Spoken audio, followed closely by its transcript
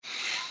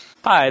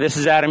Hi, this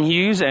is Adam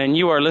Hughes, and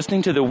you are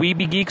listening to the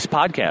Weeby Geeks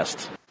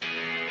podcast.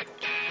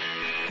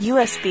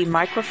 USB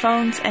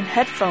microphones and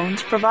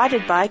headphones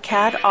provided by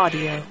CAD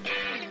Audio.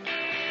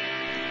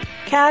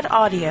 CAD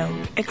Audio,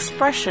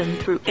 expression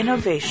through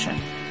innovation.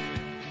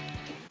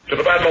 To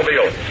the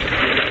Batmobile.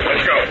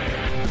 Let's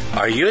go.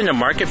 Are you in the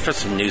market for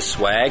some new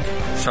swag?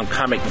 Some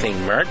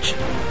comic-themed merch?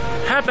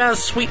 How about a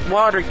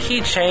Sweetwater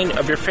keychain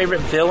of your favorite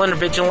villain or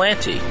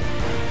vigilante?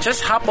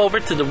 Just hop over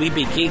to the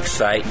Weeby Geeks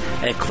site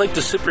and click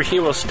the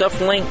superhero stuff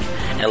link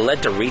and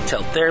let the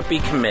retail therapy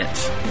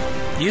commence.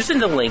 Using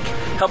the link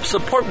helps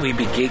support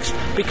Weeby Geeks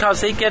because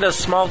they get a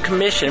small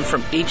commission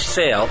from each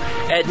sale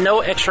at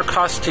no extra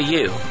cost to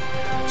you.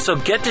 So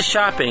get to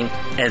shopping,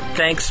 and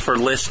thanks for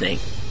listening.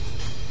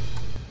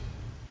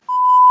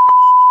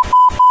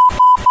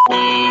 Do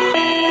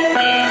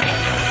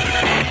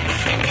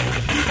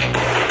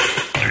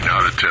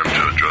not attempt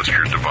to adjust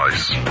your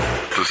device.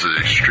 This is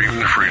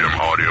Extreme Freedom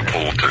Audio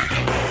Bulletin.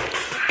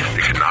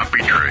 It cannot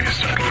be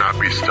traced, it cannot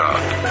be stopped,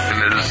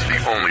 and it is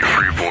the only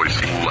free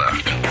voice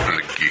left in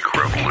the geek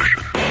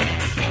revolution.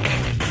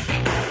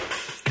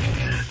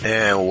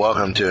 And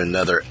welcome to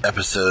another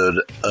episode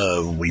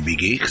of Weeby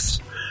Geeks.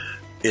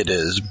 It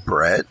is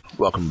Brett.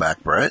 Welcome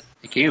back, Brett.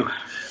 Thank you.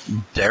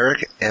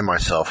 Derek and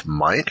myself,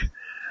 Mike.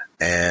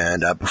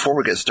 And before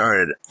we get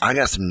started, I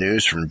got some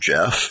news from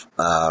Jeff.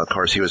 Of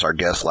course, he was our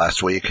guest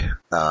last week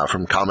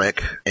from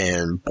Comic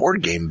and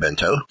Board Game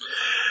Bento.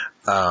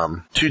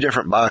 Two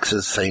different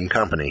boxes, same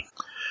company.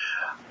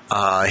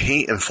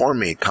 He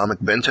informed me Comic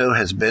Bento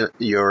has been,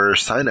 your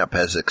sign up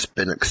has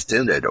been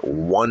extended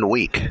 1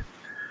 week.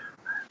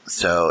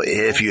 So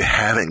if you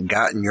haven't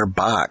gotten your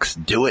box,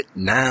 do it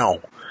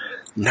now.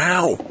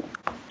 Now.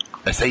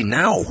 I say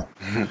now.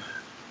 Mm-hmm.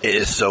 It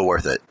is so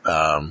worth it.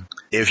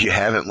 If you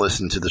haven't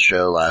listened to the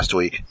show last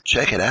week,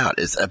 check it out.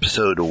 It's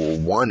episode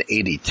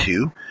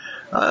 182.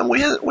 I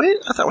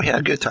thought we had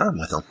a good time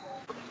with him.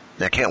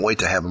 I can't wait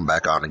to have him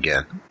back on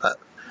again.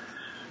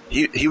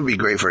 He would be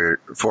great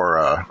for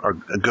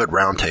a good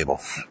round table.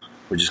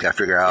 We just got to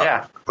figure out.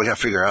 Yeah. We got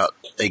to figure out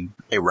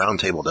a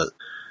round table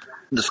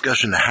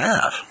discussion to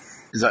have.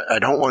 Because I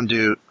don't want to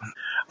do.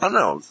 I don't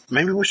know.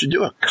 Maybe we should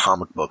do a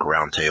comic book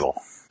round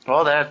table.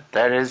 Well,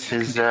 that is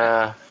his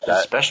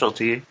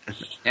specialty.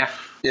 Yeah.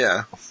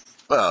 Yeah.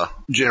 Well,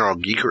 general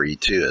geekery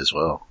too, as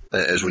well,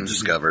 as we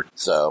discovered.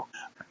 So,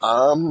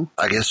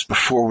 I guess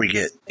before we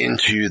get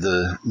into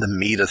the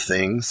meat of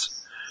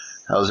things,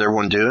 how's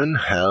everyone doing?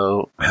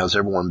 How's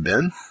everyone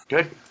been?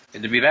 Good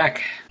to be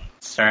back.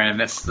 Sorry I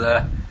missed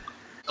the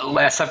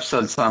last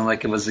episode. Sounded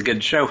like it was a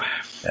good show.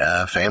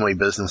 Yeah, family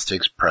business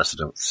takes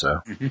precedence.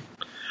 So,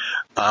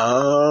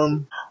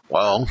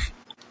 well,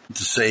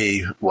 to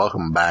say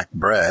welcome back,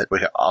 Brett, we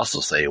could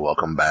also say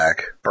welcome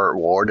back, Burt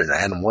Ward and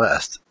Adam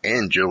West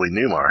and Julie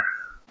Newmar.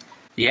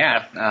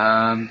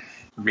 Yeah,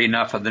 reading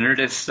off of the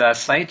Nerdist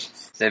site,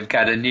 they've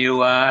got a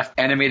new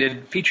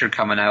animated feature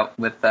coming out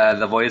with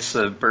the voice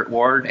of Burt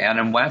Ward,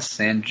 Adam West,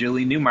 and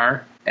Julie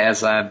Newmar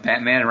as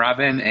Batman,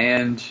 Robin,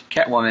 and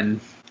Catwoman.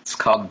 It's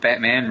called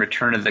Batman: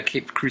 Return of the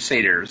Caped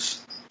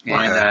Crusaders.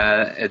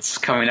 And it's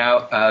coming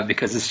out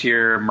because this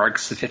year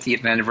marks the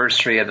 50th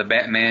anniversary of the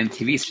Batman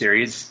TV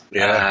series.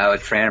 Yeah.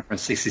 Which ran from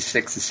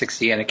 66 to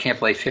 68. I can't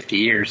believe 50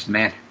 years,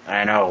 man.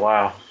 I know,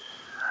 wow.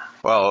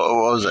 Well,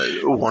 what was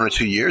it? 1 or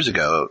 2 years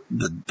ago,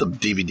 the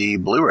DVD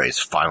Blu-rays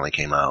finally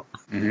came out.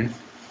 Mm-hmm.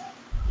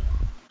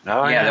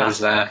 Oh, yeah. There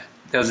was a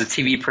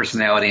TV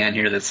personality on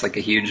here that's like a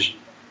huge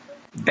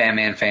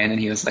Batman fan, and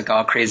he was like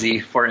all crazy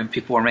for it, and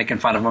people were making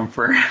fun of him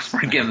for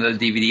getting the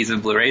DVDs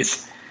and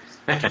Blu-rays.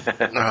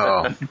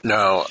 Oh,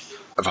 no.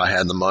 If I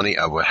had the money,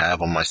 I would have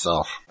them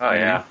myself. Oh,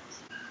 yeah.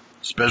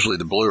 Especially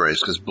the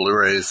Blu-rays, because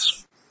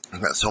Blu-rays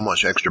have got so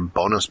much extra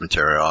bonus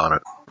material on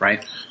it.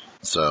 Right.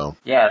 So.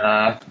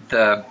 Yeah,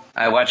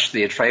 I watched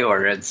the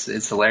trailer. It's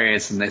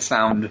hilarious, and they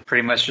sound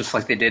pretty much just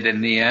like they did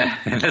in the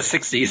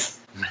 60s.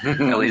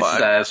 At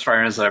least as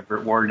far as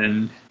Burt Ward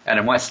and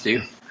Adam West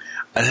do.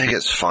 I think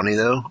it's funny,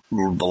 though.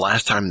 The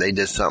last time they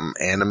did something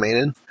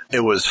animated,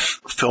 it was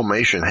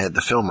Filmation had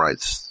the film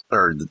rights,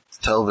 or the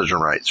television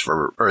rights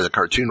or the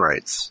cartoon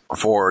rights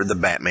for the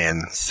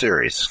Batman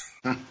series.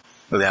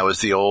 That was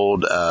the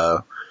old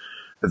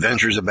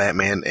Adventures of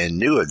Batman and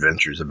New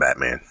Adventures of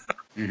Batman.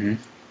 Mm-hmm.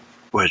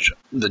 Which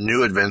the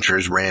New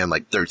Adventures ran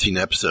like 13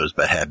 episodes,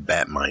 but had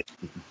Batmite.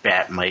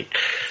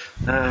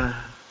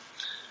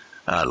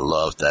 I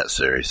loved that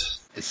series.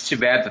 It's too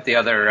bad that the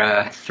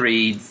other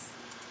three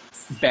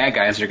bad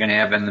guys are going to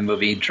have in the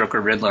movie, Joker,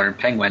 Riddler, and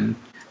Penguin.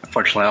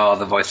 Unfortunately, all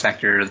the voice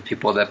actors, the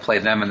people that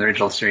played them in the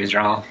original series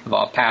have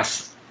all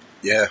passed.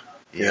 Yeah.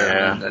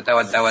 That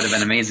would have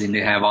been amazing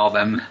to have all of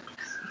them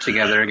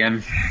together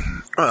again.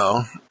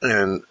 Well,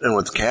 and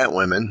with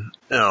Catwoman,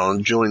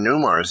 Julie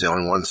Newmar is the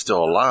only one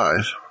still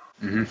alive.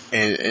 Mm-hmm.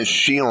 And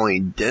she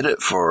only did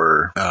it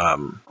for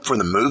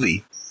the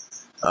movie,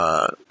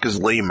 because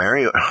Lee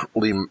Merriweather.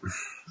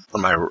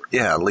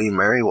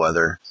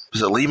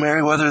 Was it Lee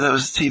Merriweather that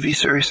was the TV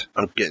series?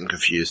 I'm getting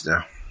confused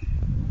now.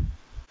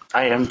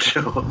 I am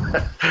too.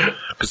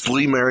 Because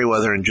Lee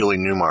Merriweather and Julie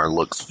Newmar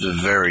looks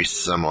very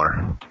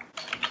similar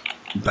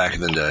back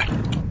in the day.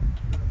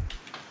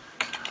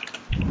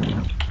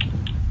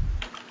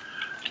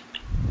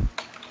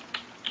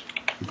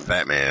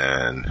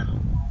 Batman.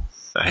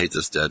 I hate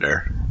this dead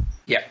air.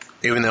 Yeah.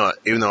 Even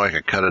though I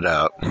could cut it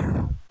out,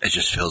 it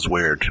just feels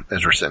weird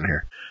as we're sitting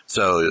here.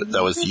 So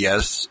that was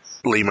Yes,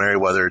 Lee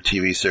Merriweather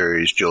TV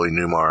series, Julie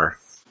Newmar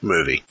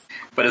movie.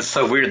 But it's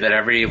so weird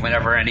that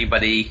whenever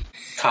anybody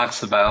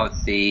talks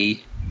about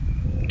the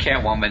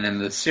Catwoman in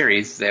the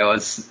series, they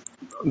always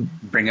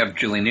bring up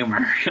Julie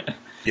Newmar.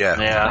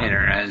 Yeah.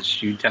 Later, as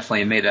she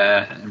definitely made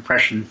an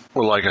impression.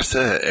 Well, like I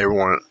said,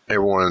 everyone,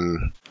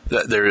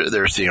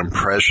 there's the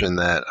impression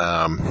that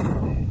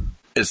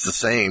it's the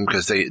same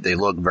because they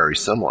look very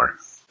similar.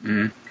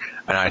 Mm.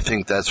 And I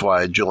think that's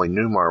why Julie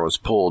Newmar was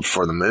pulled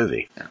for the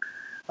movie. Yeah.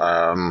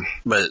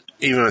 But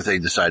even if they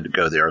decide to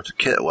go the Eartha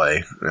Kitt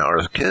way,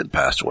 Eartha Kitt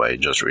passed away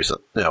just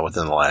recently,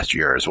 within the last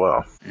year as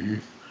well.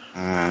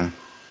 Mm-hmm.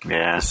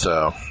 Yeah.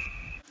 So,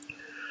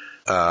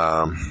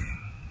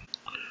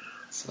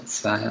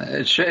 So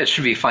it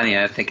should be funny.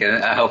 I think.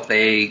 I hope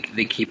they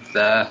keep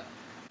the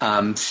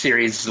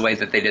series the way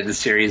that they did the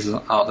series,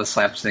 all the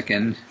slapstick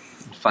and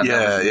fun,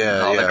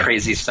 all the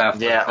crazy stuff,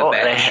 yeah,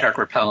 the shark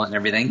repellent and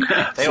everything.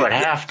 They would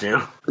have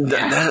to.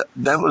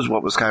 That was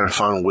what was kind of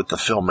fun with the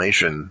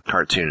Filmation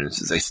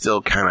cartoons. Is they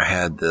still kind of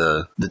had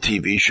the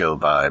TV show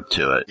vibe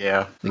to it.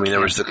 Yeah, I mean, there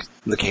was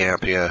the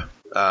camp, yeah.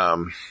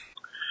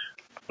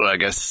 But I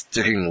guess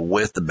sticking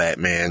with the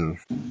Batman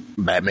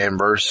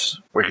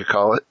verse, we could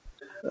call it.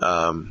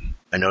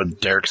 I know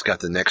Derek's got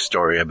the next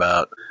story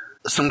about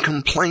some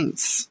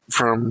complaints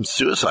from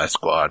Suicide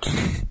Squad.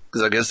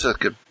 Because I guess that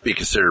could be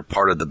considered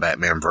part of the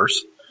Batman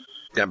verse.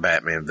 Got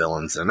Batman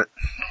villains in it.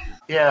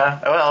 Yeah,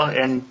 well,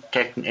 and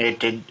it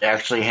did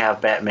actually have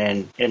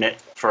Batman in it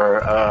for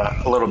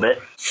a little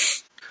bit.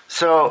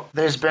 So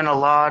there's been a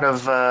lot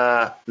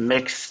of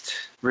mixed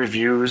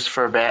reviews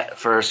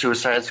for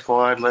Suicide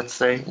Squad, let's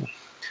say.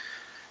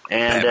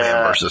 And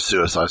Batman versus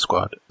Suicide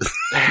Squad.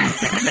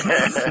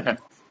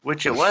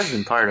 Which it was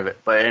in part of it.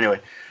 But anyway,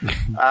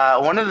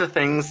 one of the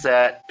things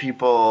that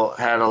people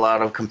had a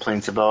lot of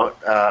complaints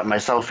about,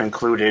 myself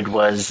included,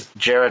 was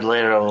Jared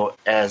Leto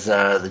as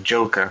the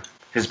Joker,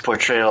 his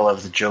portrayal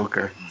of the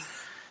Joker.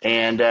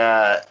 And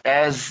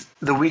as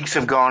the weeks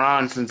have gone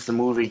on since the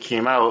movie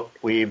came out,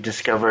 we've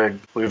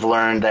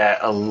learned that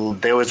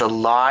there was a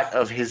lot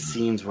of his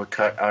scenes were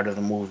cut out of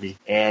the movie.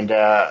 And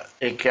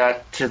it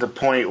got to the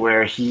point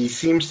where he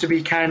seems to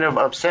be kind of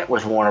upset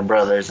with Warner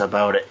Brothers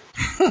about it.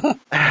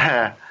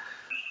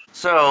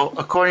 So,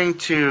 according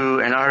to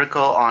an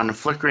article on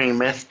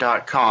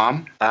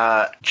FlickeringMyth.com,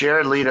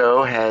 Jared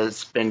Leto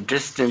has been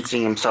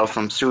distancing himself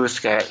from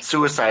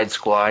Suicide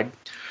Squad,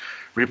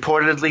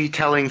 reportedly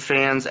telling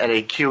fans at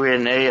a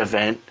Q&A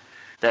event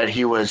that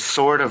he was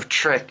sort of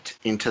tricked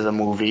into the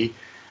movie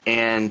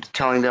and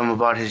telling them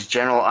about his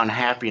general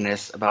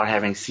unhappiness about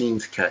having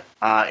scenes cut.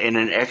 In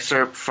an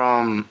excerpt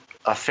from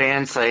a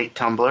fan site,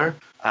 Tumblr,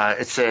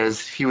 it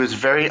says, he was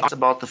very honest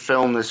about the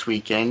film this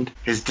weekend,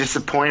 his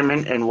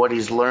disappointment in what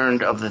he's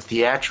learned of the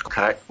theatrical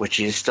cut, which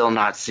he has still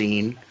not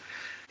seen,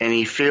 and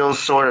he feels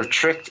sort of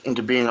tricked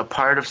into being a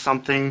part of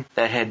something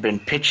that had been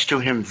pitched to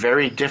him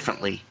very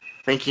differently,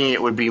 thinking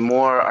it would be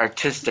more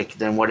artistic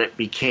than what it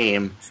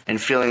became, and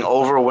feeling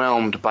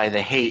overwhelmed by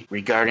the hate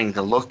regarding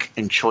the look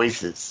and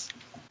choices.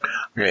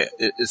 Okay,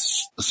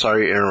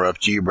 sorry to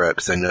interrupt you, Brett,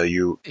 because I know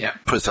you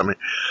put something.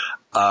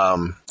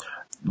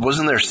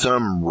 Wasn't there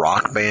some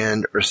rock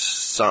band or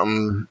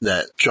something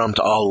that jumped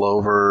all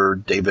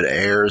over David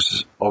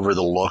Ayers over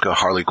the look of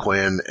Harley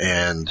Quinn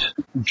and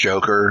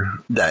Joker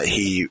that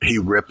he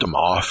ripped them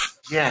off?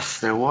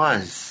 Yes, there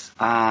was.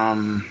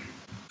 I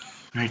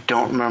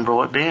don't remember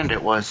what band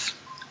it was.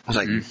 Was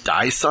it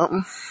Die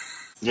Something?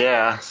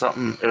 Yeah,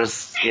 something. It was,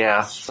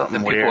 something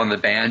the weird. People in the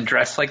band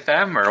dressed like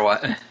them, or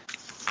what?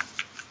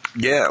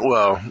 Yeah,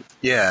 well,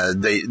 yeah,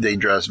 they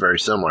dress very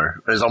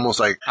similar. It's almost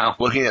like,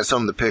 looking at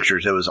some of the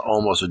pictures, it was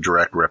almost a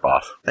direct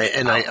ripoff.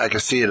 And I can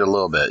see it a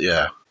little bit,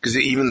 yeah. Because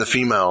even the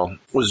female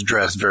was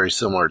dressed very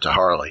similar to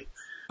Harley.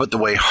 But the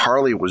way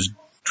Harley was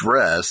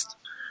dressed,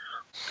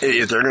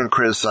 if they're going to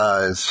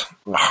criticize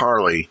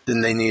Harley, then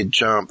they need to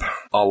jump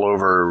all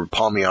over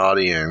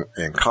Palmiotti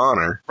and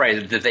Connor.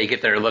 Right, did they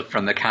get their look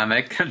from the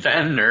comic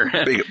then, or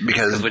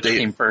because which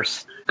came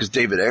first? Because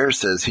David Ayers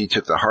says he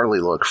took the Harley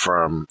look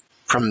from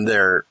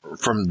their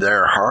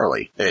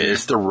Harley.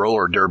 It's the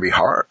roller derby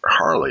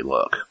Harley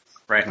look.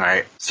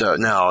 Right. So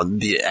now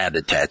the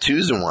added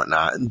tattoos and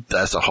whatnot,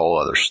 that's a whole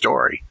other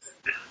story.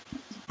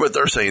 But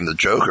they're saying the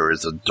Joker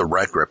is a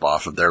direct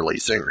ripoff of their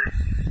lead singer.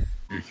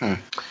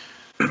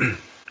 Mm-hmm.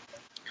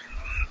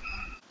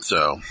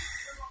 So,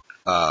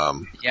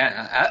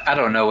 I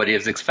don't know what he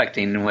was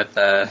expecting with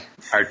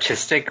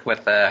artistic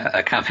with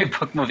a comic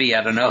book movie.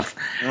 I don't know.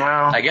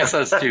 Well, I guess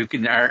those two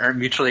are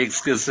mutually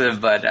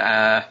exclusive, but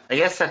I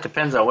guess that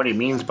depends on what he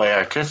means by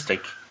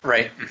artistic.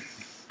 Right.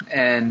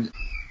 And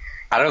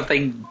I don't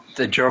think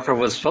the Joker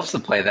was supposed to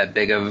play that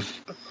big of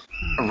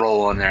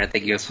role in there. I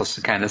think he was supposed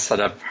to kind of set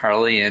up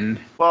Harley and...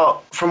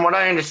 Well, from what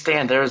I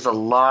understand, there's a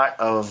lot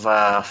of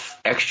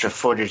extra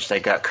footage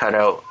that got cut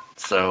out,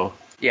 so...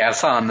 Yeah, I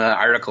saw in the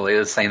article it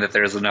was saying that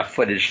there's enough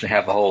footage to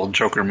have a whole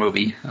Joker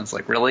movie. I was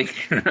like, really?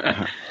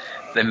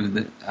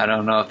 Then I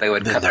don't know if they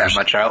would cut that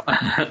much out.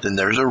 Then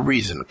there's a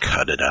reason to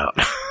cut it out.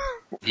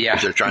 Yeah.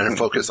 They're trying to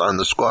focus on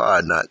the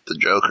squad, not the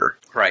Joker.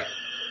 Right.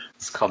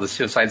 It's called the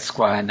Suicide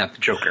Squad, not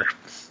the Joker.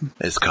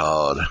 It's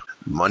called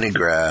Money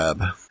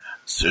Grab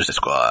Suicide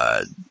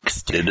Squad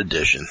Extended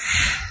Edition.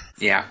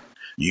 Yeah.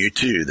 You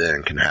too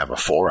then can have a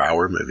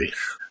 4-hour movie.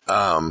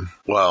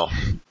 Well,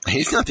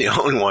 he's not the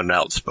only one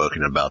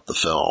outspoken about the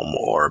film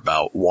or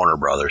about Warner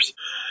Brothers.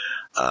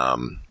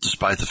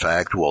 Despite the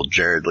fact, will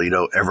Jared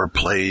Leto ever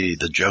play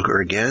the Joker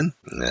again?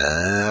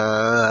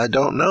 I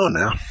don't know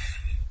now.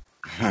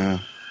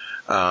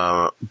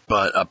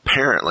 But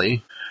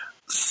apparently,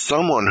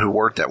 someone who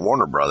worked at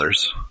Warner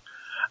Brothers,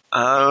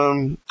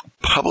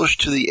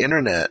 published to the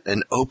internet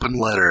an open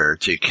letter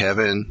to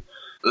Kevin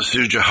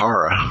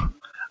Tsujihara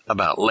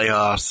about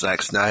layoffs,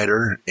 Zack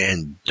Snyder,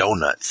 and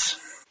donuts.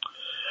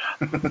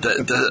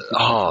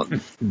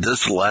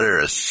 This letter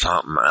is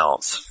something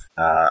else.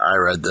 I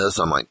read this.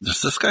 I'm like,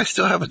 does this guy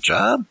still have a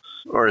job?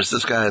 Or is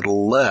this guy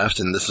left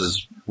and this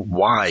is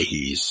why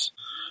he's...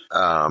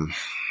 So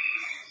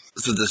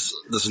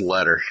this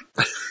letter...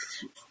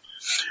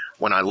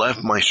 When I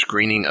left my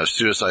screening of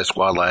Suicide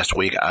Squad last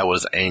week, I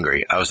was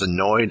angry. I was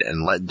annoyed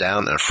and let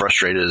down and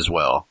frustrated as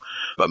well.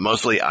 But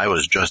mostly I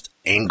was just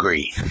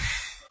angry.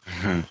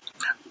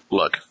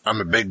 Look, I'm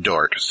a big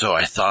dork, so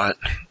I thought...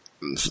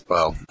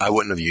 Well, I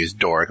wouldn't have used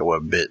dork. I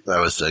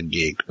was a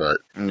geek,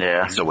 but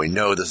yeah. So we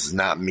know this is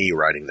not me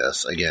writing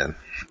this. Again,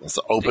 it's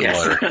an open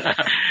letter.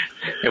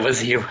 It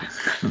was you.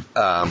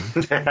 Now,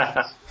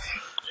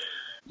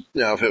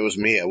 if it was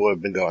me, I would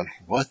have been going,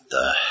 "What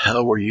the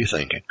hell were you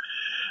thinking?"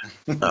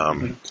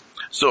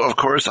 So, of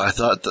course, I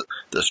thought that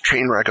this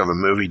train wreck of a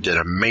movie did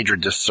a major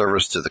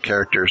disservice to the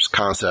characters,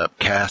 concept,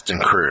 cast,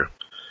 and crew.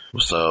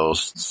 So,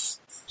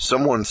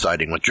 someone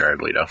siding with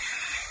Jared Leto.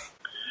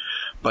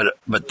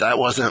 But that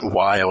wasn't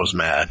why I was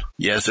mad.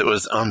 Yes, it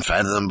was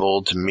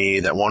unfathomable to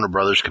me that Warner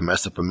Brothers could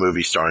mess up a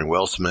movie starring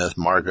Will Smith,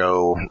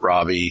 Margot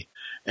Robbie,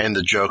 and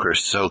the Joker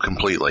so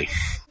completely.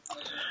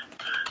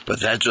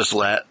 But that just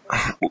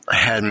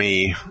had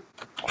me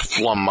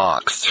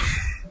flummoxed.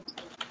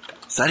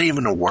 Is that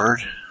even a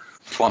word?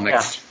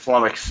 Flummoxed. Yeah,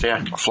 flummoxed,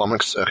 yeah.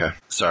 Flummoxed? Okay,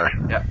 sorry.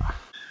 Yeah.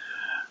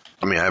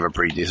 I mean, I have a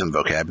pretty decent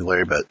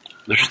vocabulary, but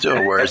there's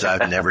still words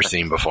I've never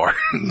seen before.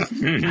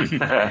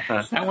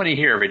 I want to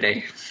hear every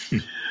day.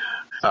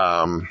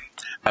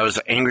 I was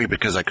angry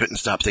because I couldn't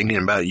stop thinking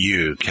about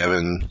you,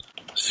 Kevin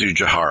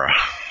Tsujihara.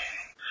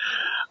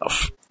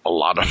 A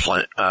lot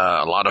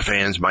of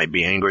fans might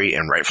be angry,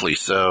 and rightfully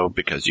so,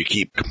 because you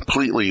keep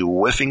completely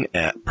whiffing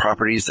at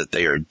properties that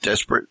they are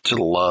desperate to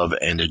love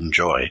and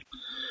enjoy.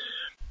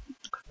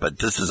 But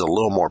this is a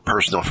little more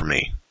personal for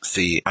me.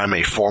 See, I'm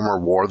a former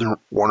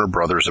Warner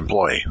Brothers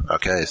employee.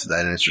 Okay, so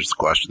that answers the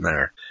question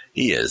there.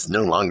 He is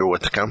no longer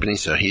with the company,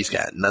 so he's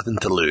got nothing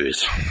to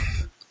lose.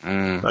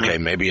 Mm-hmm. Okay,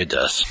 maybe it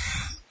does.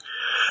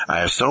 I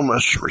have so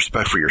much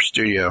respect for your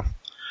studio.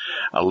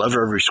 I love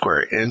every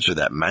square inch of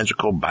that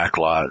magical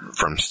backlot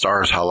from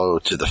Stars Hollow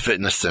to the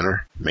fitness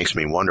center. Makes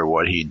me wonder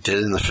what he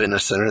did in the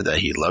fitness center that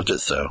he loved it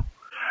so.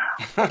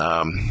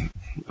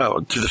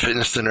 To the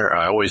fitness center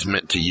I always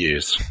meant to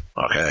use.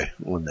 Okay,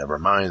 well, never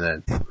mind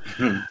then.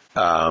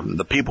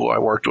 The people I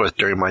worked with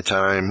during my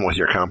time with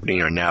your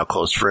company are now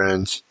close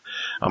friends.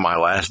 On my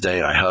last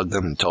day, I hugged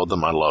them and told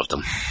them I loved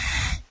them.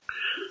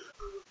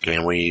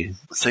 Can we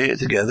say it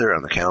together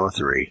on the count of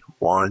 3?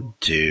 1,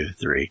 2,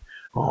 3.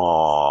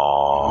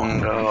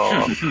 Aww.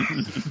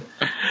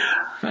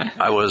 No.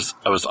 I was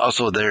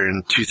also there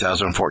in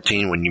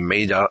 2014 when you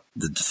made out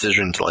the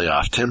decision to lay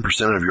off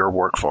 10% of your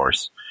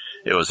workforce.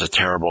 It was a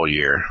terrible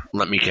year.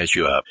 Let me catch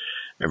you up.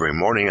 Every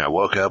morning I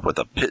woke up with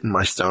a pit in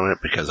my stomach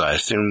because I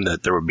assumed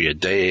that there would be a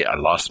day I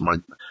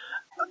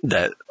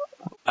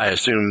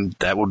assumed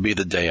that would be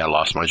the day I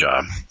lost my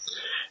job.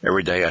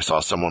 Every day I saw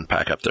someone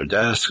pack up their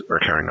desk or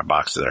carrying a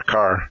box to their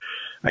car.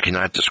 I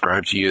cannot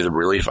describe to you the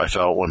relief I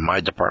felt when my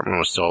department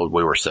was told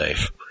we were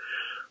safe,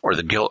 or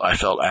the guilt I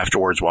felt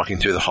afterwards walking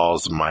through the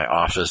halls of my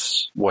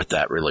office with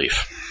that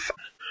relief.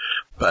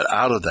 But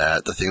out of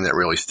that, the thing that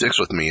really sticks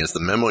with me is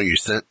the memo you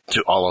sent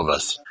to all of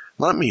us.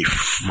 Let me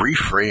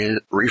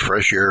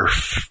refresh your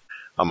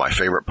on my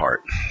favorite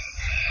part.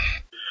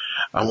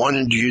 I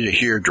wanted you to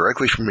hear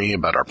directly from me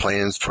about our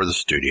plans for the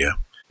studio.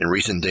 In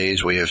recent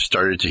days, we have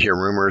started to hear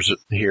rumors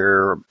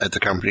here at the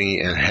company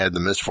and had the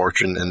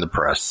misfortune in the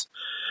press.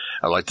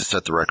 I'd like to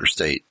set the record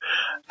straight.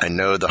 I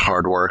know the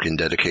hard work and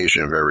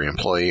dedication of every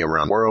employee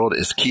around the world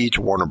is key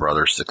to Warner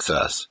Brothers'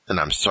 success, and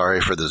I'm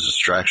sorry for the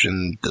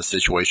distraction the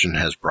situation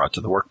has brought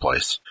to the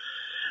workplace.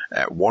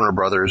 At Warner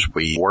Brothers,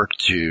 we work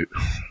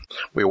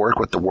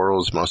with the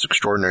world's most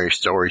extraordinary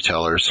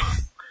storytellers,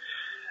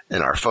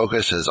 and our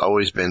focus has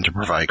always been to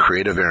provide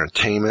creative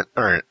entertainment,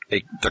 or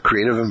the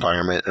creative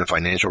environment and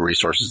financial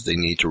resources they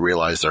need to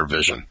realize their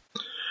vision.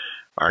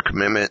 Our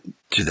commitment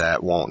to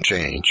that won't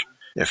change.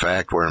 In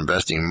fact, we're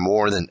investing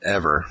more than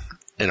ever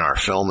in our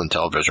film and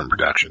television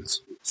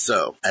productions.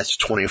 So, that's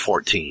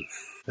 2014.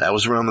 That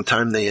was around the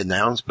time they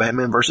announced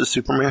Batman vs.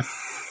 Superman,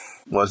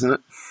 wasn't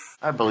it?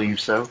 I believe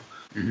so.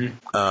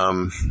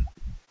 Mm-hmm.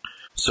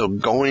 So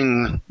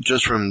going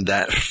just from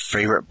that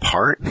favorite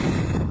part,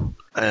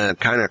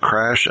 kind of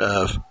crash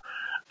of,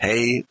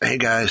 hey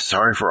guys,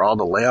 sorry for all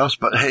the layoffs,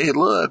 but hey,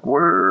 look,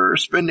 we're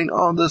spending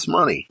all this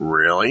money.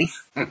 Really?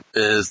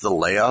 Is the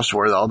layoffs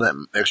where all that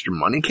extra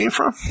money came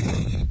from?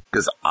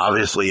 Because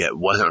obviously it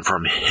wasn't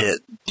from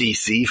hit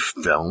DC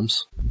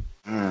films.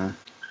 Or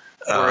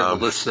the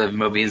list of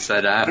movies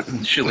that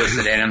she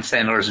listed Adam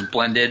Sandler's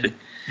Blended,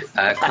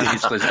 Clint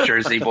Eastwood's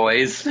Jersey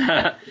Boys,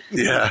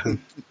 Yeah.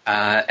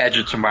 Edge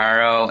of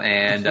Tomorrow,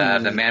 and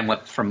The Man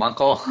from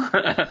Uncle.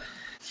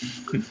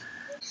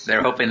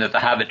 They're hoping that the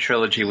Hobbit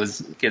trilogy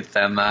get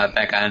them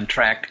back on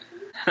track.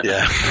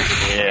 Yeah.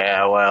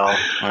 Yeah, well.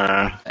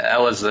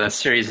 That was a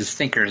series of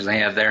stinkers they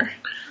had there.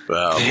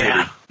 Well,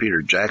 Yeah.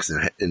 Peter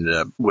Jackson ended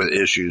up with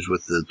issues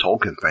with the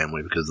Tolkien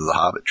family because of the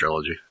Hobbit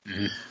trilogy.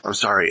 Mm-hmm. I'm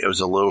sorry, it was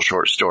a little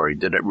short story.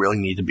 Did it really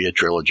need to be a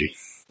trilogy?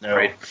 No.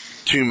 Right.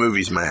 2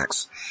 movies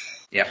max.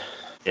 Yep.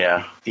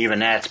 Yeah, even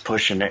that's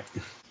pushing it.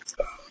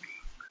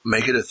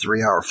 Make it a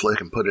 3-hour flick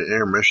and put an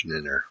intermission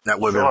in there. That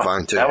would have been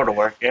fine too. That would have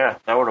worked. Yeah,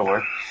 that would have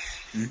worked.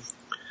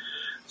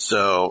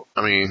 So,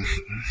 I mean,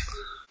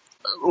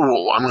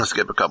 I'm going to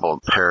skip a couple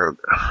of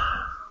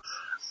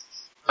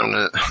I'm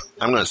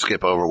going to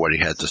skip over what he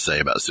had to say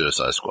about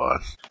Suicide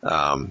Squad.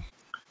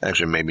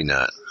 Actually, maybe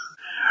not.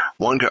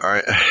 All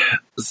right.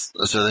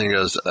 So then he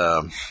goes,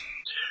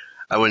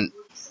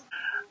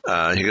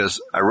 he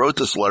goes, I wrote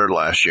this letter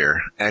last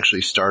year,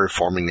 actually started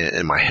forming it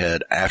in my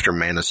head after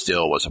Man of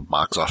Steel was a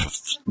box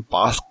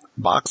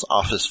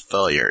office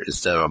failure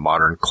instead of a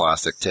modern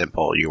classic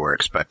tentpole you were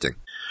expecting.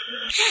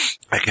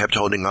 I kept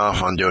holding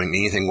off on doing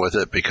anything with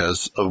it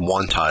because of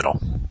one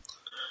title,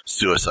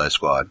 Suicide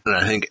Squad. And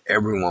I think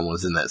everyone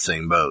was in that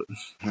same boat.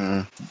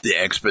 The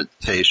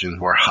expectations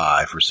were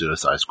high for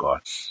Suicide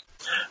Squad.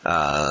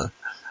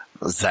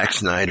 Zack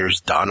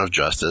Snyder's Dawn of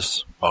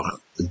Justice. Well,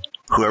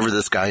 whoever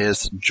this guy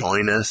is,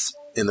 join us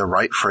in the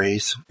right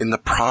phrase, in the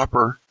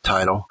proper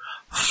title,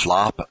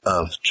 Flop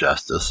of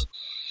Justice.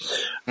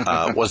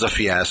 Was a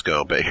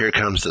fiasco, but here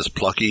comes this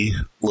plucky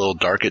little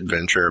dark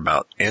adventure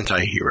about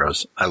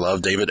anti-heroes. I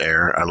love David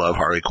Ayer. I love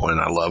Harley Quinn.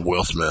 I love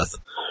Will Smith.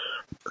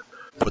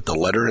 Put the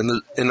letter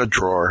in a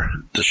drawer.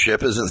 The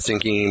ship isn't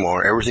sinking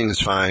anymore. Everything is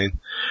fine.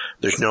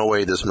 There's no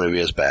way this movie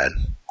is bad.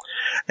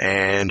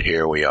 And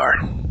here we are.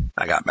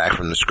 I got back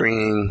from the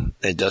screening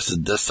and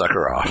dusted this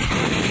sucker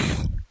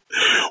off.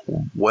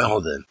 Well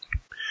then,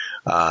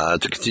 to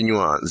continue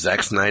on,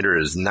 Zack Snyder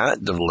is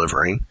not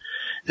delivering.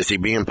 Is he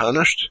being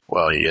punished?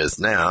 Well, he is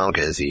now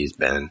because he's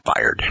been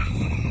fired.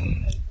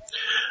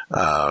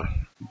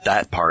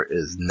 That part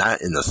is not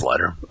in this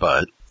letter,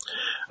 but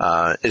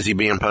is he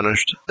being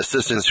punished?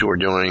 Assistants who were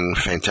doing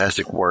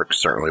fantastic work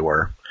certainly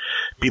were.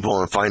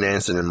 People in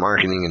finance and in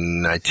marketing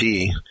and in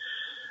IT,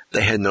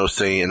 they had no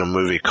say in a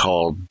movie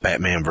called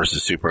Batman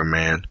vs.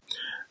 Superman,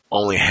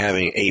 only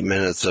having 8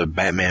 minutes of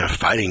Batman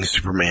fighting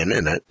Superman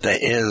in it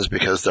that ends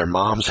because their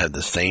moms had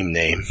the same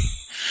name.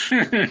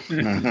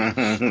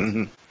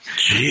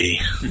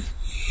 Gee.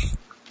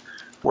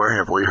 Where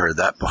have we heard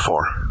that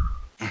before?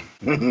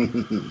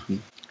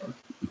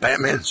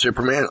 Batman,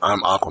 Superman, I'm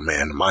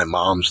Aquaman. My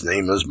mom's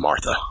name is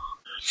Martha.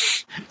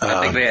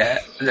 I think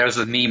there was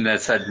a meme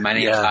that said,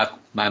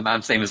 my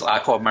mom's name is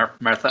Aqua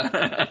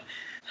Martha.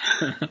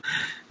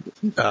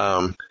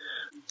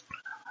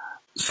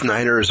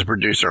 Snyder is a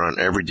producer on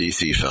every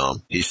DC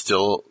film. He is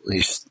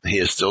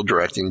still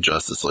directing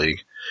Justice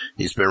League.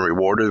 He's been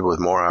rewarded with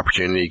more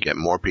opportunity to get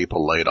more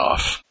people laid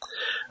off.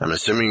 I'm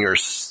assuming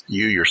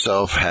you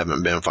yourself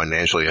haven't been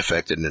financially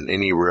affected in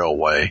any real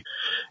way,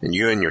 and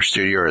you and your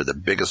studio are the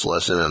biggest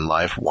lesson in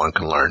life one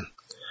can learn.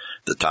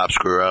 The top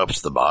screw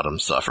ups, the bottom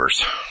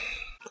suffers.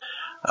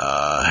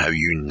 Have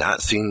you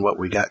not seen what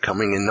we got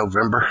coming in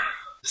November?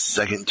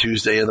 Second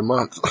Tuesday of the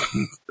month.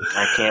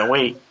 I can't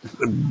wait.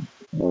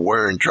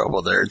 We're in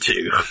trouble there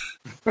too.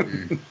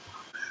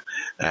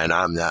 And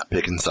I'm not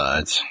picking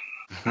sides.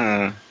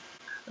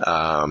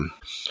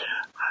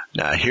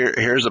 Now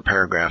here's a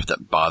paragraph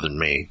that bothered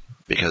me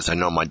because I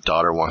know my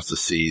daughter wants to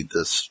see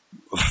this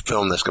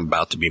film that's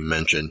about to be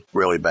mentioned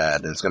really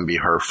bad, and it's going to be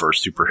her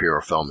first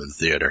superhero film in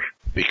theater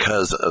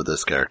because of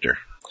this character.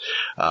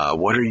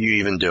 What are you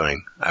even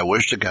doing? I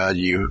wish to God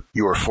you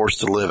were forced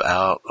to live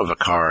out of a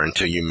car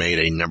until you made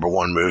a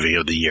 #1 movie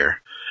of the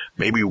year.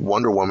 Maybe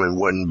Wonder Woman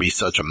wouldn't be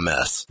such a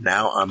mess.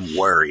 Now I'm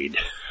worried.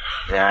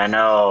 Yeah, I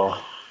know.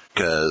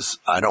 Because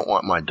I don't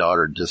want my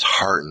daughter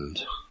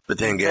disheartened. But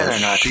then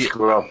again, she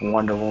screw up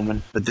Wonder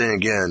Woman. But then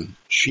again,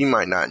 she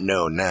might not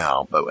know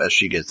now, but as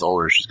she gets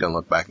older, she's going to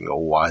look back and go,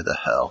 why the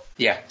hell?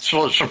 Yeah,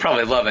 she'll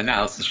probably love it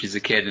now since she's a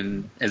kid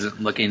and isn't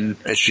looking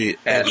at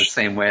the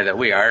same way that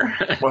we are.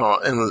 Well,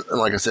 and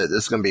like I said,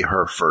 this is going to be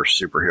her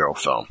first superhero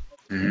film.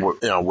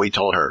 Mm-hmm. We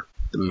told her,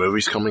 the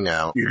movie's coming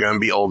out. You're going to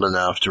be old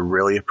enough to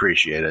really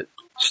appreciate it.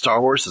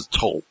 Star Wars is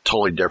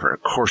totally different.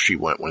 Of course she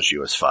went when she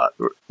was 5,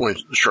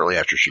 shortly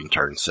after she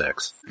turned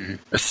 6. Mm-hmm.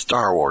 It's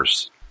Star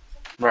Wars.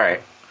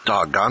 Right.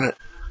 Doggone it.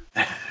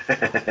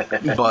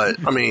 But,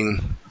 I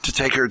mean, to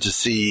take her to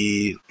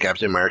see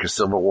Captain America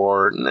Civil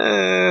War,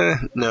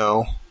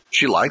 no.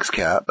 She likes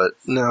Cap, but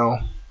no.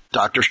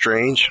 Doctor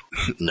Strange?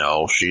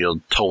 No, she'll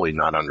totally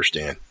not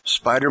understand.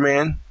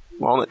 Spider-Man?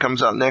 Well, that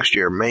comes out next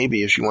year.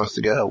 Maybe if she wants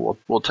to go,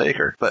 we'll take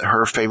her. But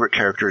her favorite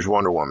character is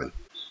Wonder Woman.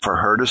 For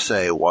her to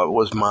say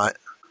Wonder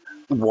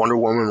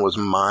Woman was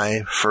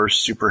my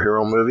first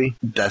superhero movie,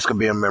 that's going to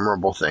be a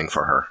memorable thing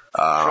for her.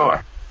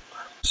 Sure.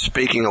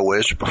 Speaking of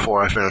which,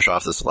 before I finish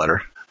off this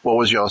letter, what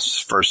was y'all's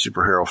first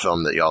superhero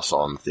film that y'all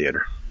saw in the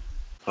theater?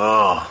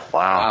 Oh,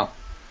 wow.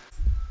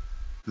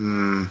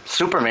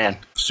 Superman.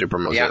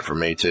 Superman was it for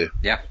me, too.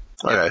 Yeah.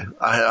 Okay.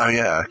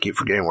 I keep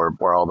forgetting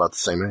we're all about the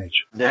same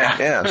age. Yeah.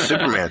 Yeah,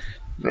 Superman.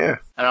 Yeah.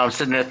 And I'm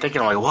sitting there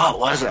thinking, like, what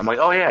was it? I'm like,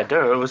 oh, yeah,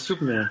 dude, it was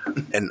Superman.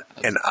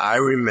 And I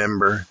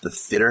remember the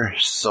theater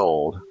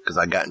sold because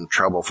I got in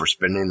trouble for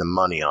spending the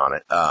money on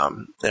it.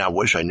 And I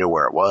wish I knew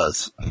where it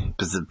was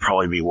because it'd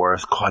probably be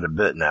worth quite a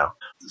bit now.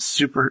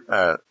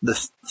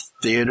 The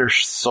theater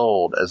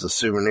sold as a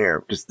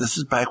souvenir because this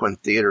is back when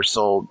theater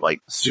sold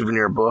like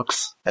souvenir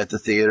books at the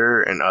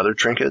theater and other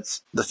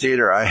trinkets. The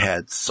theater I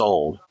had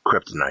sold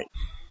Kryptonite.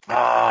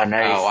 Oh,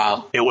 nice. Oh,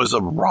 wow. It was a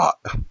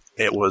rock.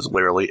 It was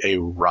literally a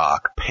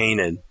rock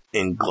painted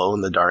in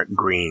glow-in-the-dark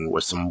green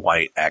with some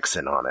white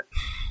accent on it.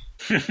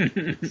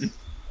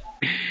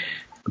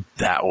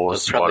 That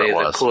was what it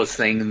was. The coolest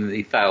thing.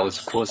 You thought it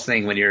was the coolest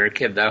thing when you were a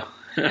kid, though.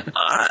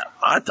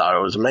 I thought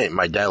it was amazing.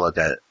 My dad looked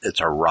at it. It's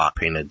a rock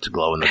painted to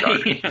glow in the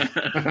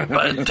dark.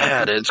 But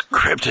Dad, it's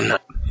kryptonite.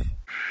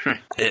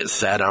 It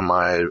sat on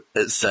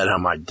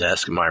my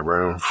desk in my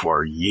room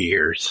for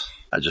years.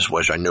 I just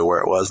wish I knew where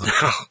it was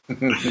now.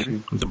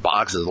 The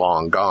box is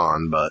long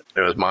gone, but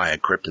it was my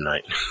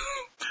kryptonite.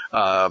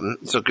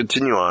 So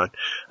continue on.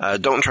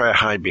 Don't try to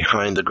hide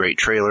behind the great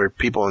trailer.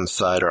 People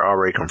inside are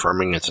already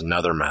confirming it's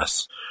another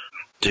mess.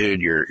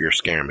 Dude, you're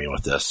scaring me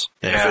with this.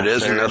 Yeah,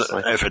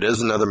 if it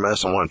is another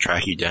mess, I want to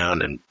track you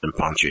down and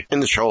punch you in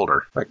the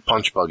shoulder, like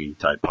punch buggy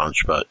type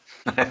punch. But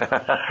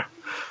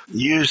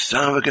you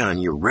son of a gun,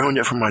 you ruined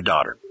it for my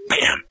daughter.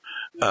 Bam.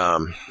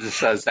 Is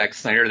this Zack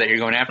Snyder that you're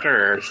going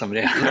after, or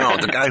somebody else? No,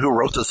 the guy who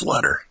wrote this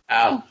letter.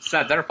 Oh, it's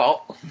not their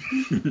fault.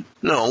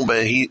 No,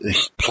 but he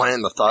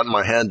planted the thought in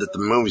my head that the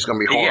movie's going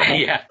to be horrible.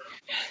 Yeah.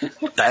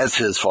 That's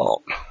his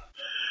fault.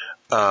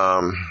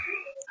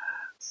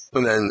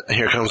 And then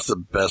here comes the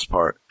best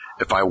part.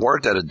 If I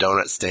worked at a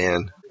donut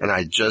stand and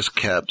I just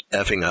kept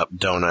effing up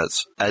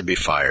donuts, I'd be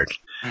fired.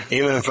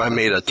 Even if I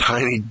made a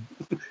tiny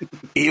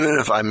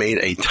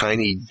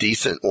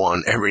decent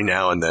one every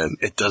now and then,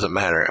 it doesn't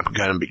matter. I'm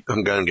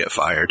gonna get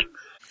fired.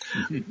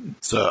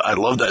 So I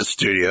love that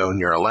studio, and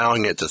you're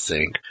allowing it to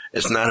sink.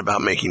 It's not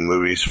about making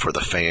movies for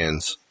the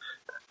fans.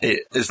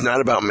 It's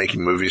not about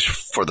making movies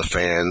for the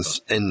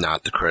fans and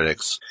not the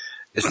critics.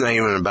 It's not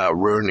even about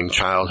ruining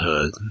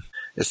childhood.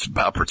 It's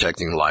about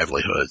protecting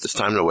livelihoods. It's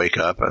time to wake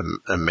up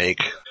and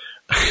make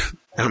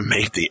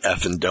the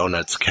effing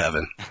donuts,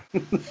 Kevin.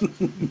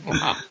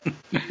 Wow.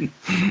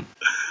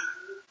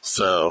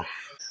 So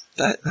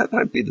that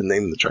might be the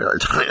name of the trailer,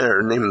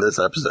 or name of this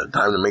episode.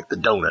 Time to make the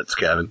donuts,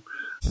 Kevin.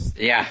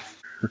 Yeah.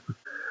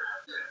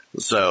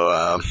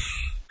 So,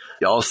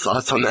 y'all's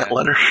thoughts on that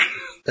letter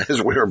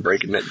as we were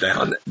breaking it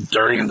down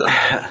during the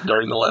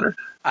letter?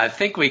 I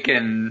think we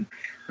can.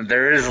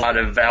 There is a lot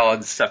of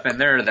valid stuff in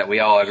there that we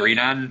all agreed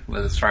on,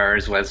 as far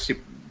as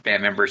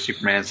Batman vs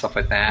Superman and stuff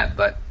like that.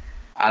 But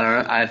I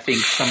don't know. I think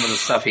some of the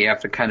stuff you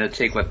have to kind of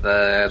take with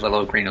a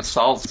little grain of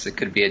salt. It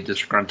could be a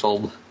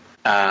disgruntled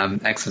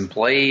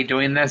ex-employee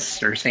doing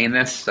this or saying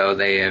this, so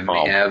they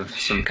may have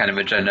some kind of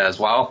agenda as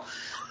well.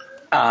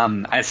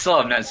 I still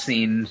have not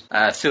seen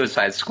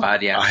Suicide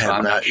Squad yet, so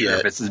I'm not sure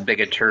if it's as big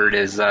a turd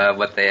as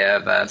what they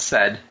have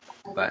said.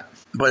 But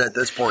at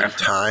this point in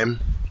time,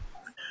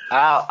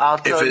 I'll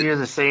tell you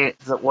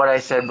what I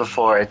said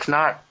before. It's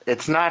not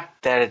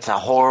that it's a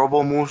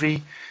horrible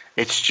movie.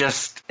 It's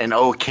just an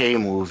okay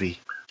movie.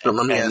 But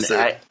let me ask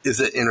you,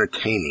 is it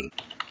entertaining?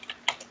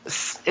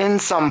 In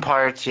some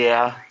parts,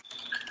 yeah.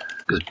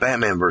 Because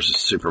Batman versus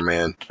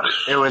Superman,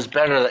 it was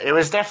better. It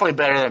was definitely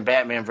better than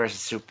Batman versus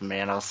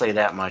Superman. I'll say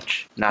that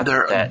much. Not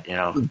that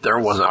there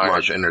wasn't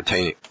much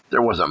entertaining.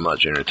 There wasn't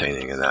much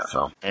entertaining in that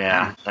film.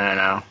 Yeah, I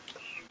know.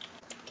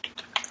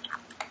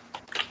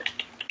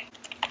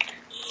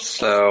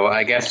 So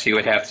I guess you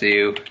would have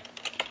to.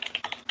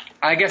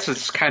 I guess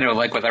it's kind of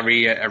like with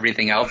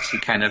everything else. You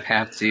kind of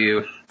have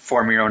to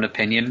form your own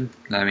opinion.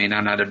 I mean,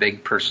 I'm not a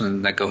big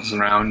person that goes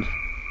around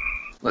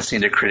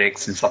listening to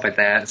critics and stuff like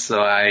that,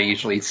 so I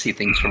usually see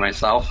things for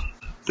myself.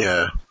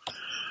 Yeah.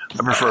 I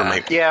prefer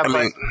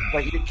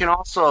but you can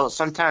also,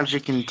 sometimes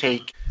you can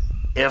take,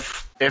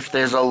 if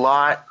there's a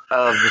lot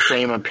of the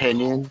same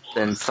opinion,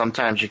 then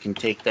sometimes you can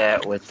take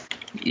that with...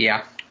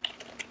 Yeah.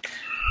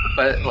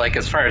 But, like,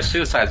 as far as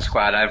Suicide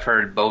Squad, I've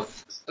heard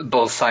both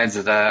sides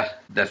of the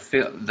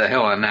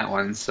hill on that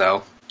one,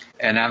 so...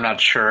 And I'm not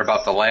sure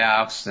about the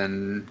layoffs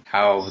and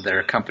how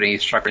their company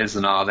structure is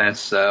and all that.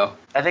 So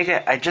I think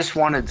I just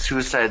wanted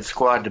Suicide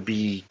Squad to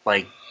be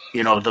like,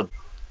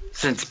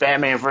 since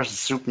Batman vs.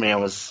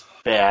 Superman was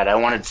bad, I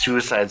wanted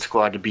Suicide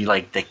Squad to be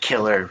like the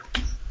killer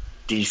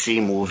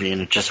DC movie,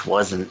 and it just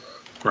wasn't.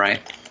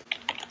 right.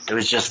 It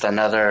was just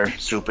another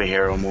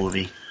superhero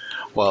movie.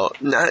 Well,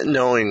 not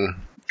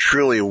knowing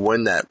truly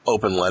when that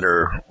open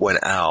letter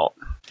went out,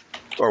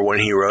 or when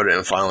he wrote it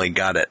and finally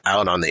got it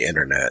out on the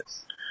internet,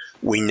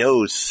 we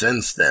know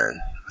since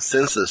then,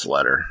 since this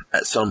letter,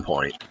 at some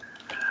point,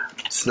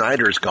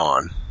 Snyder's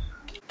gone.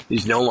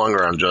 He's no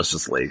longer on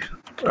Justice League.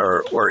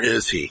 Or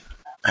is he?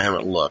 I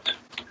haven't looked.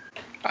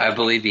 I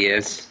believe he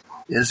is.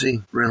 Is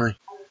he? Really?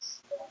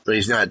 But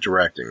he's not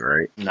directing,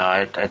 right? No,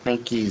 I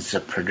think he's a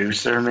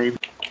producer, maybe.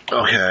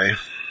 Okay.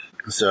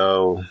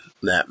 So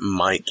that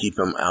might keep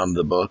him out of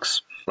the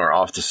books or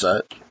off the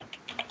set.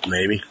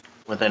 Maybe.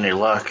 With any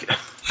luck.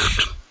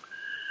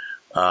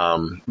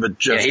 But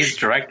just... Yeah, he's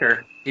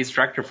director. He's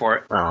director for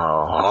it.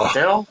 Oh.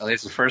 Still? At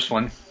least the first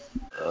one.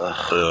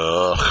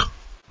 Ugh.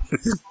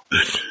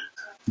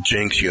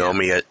 Jinx, you owe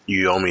me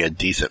a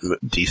decent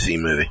DC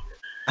movie.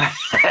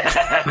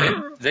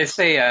 They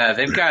say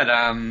they've got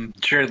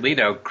Jared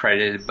Leto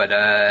credited, but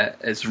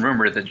it's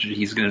rumored that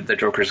the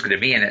Joker's going to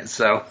be in it.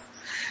 So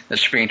it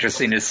should be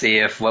interesting to see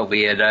if what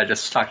we had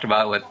just talked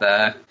about with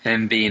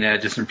him being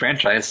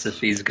disenfranchised, if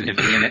he's going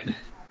to be in it.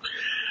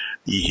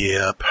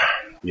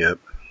 Yep.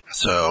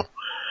 So,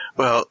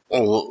 well,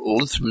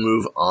 let's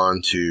move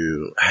on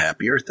to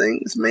happier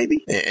things,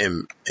 maybe,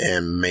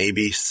 and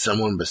maybe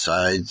someone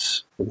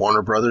besides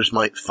Warner Brothers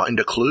might find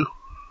a clue.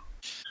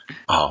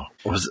 Oh,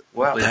 was it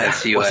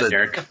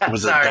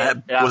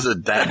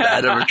that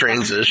bad of a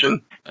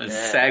transition? A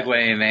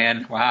segue,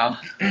 man. Wow.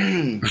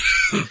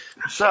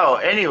 So,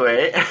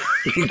 anyway.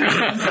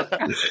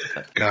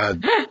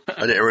 God,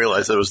 I didn't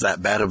realize it was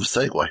that bad of a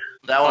segue.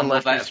 That one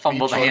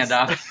fumbled the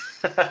handoff.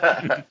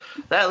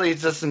 That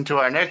leads us into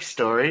our next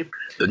story.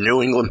 The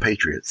New England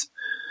Patriots.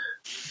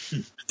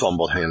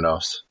 Fumbled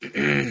handoffs.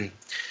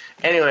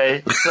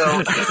 Anyway,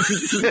 so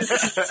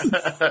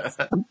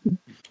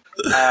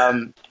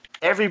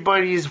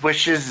everybody's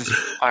wishes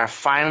are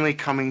finally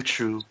coming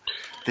true.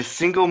 The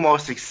single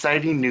most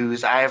exciting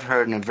news I have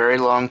heard in a very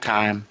long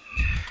time.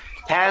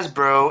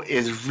 Hasbro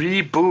is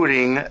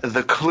rebooting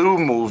the Clue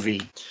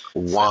movie.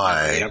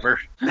 Why?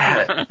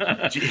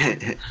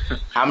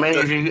 How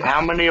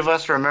many of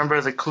us remember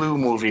the Clue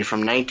movie from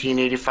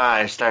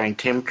 1985 starring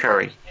Tim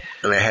Curry?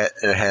 And it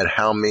had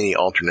how many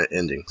alternate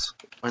endings?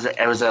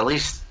 It was at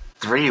least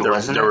 3,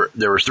 wasn't it?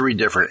 There were 3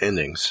 different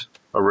endings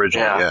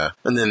originally, yeah.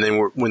 And then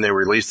when they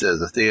released it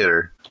as a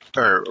theater,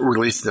 or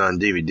released it on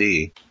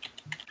DVD,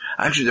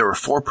 actually there were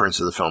 4 prints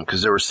of the film,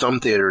 because there were some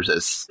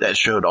theaters that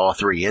showed all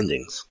 3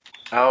 endings.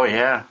 Oh,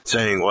 yeah.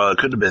 Saying, well, it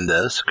could have been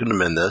this, could have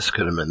been this,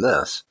 could have been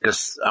this.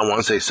 Because I want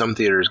to say some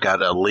theaters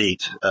got a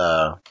leaked,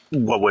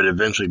 what would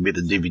eventually be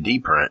the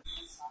DVD print.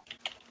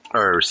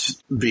 Or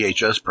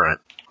VHS print.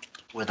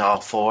 With all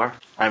 4?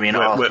 I mean,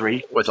 all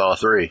 3? With all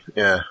 3,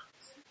 yeah.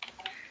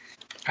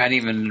 I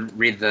didn't even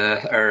read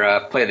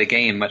play the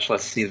game, much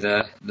less see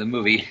the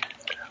movie.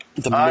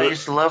 I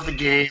used to love the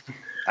game.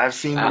 I've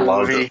seen the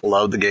movie.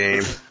 Love the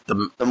game.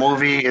 The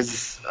movie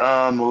is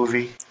a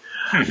movie.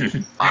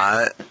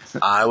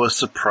 I was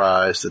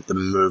surprised that the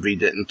movie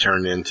didn't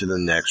turn into the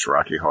next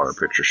Rocky Horror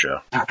Picture Show.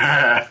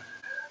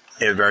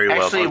 It very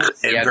well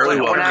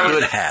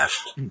could have.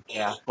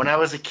 Yeah. When I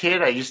was a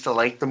kid, I used to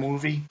like the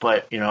movie,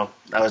 but I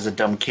was a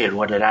dumb kid.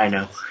 What did I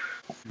know?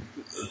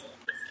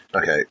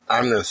 Okay,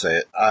 I'm gonna say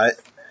it.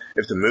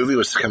 If the movie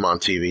was to come on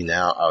TV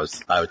now,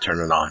 I would turn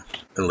it on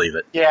and leave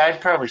it. Yeah, I'd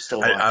probably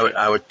still watch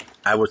it.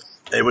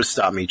 It would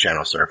stop me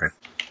channel surfing.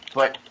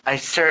 But I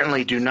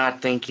certainly do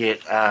not think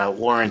it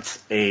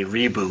warrants a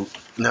reboot.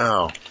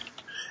 No.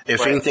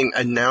 If anything,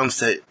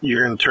 announce that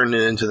you're going to turn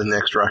it into the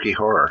next Rocky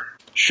Horror.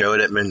 Show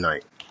it at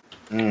midnight.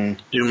 Do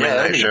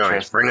midnight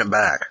showings. Bring it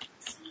back.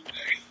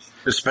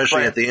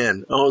 Especially at the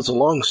end. Oh, it's a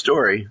long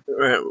story.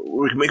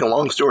 We can make a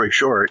long story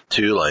short.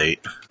 Too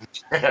late.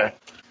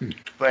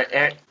 But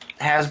at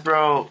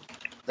Hasbro,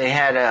 they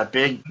had a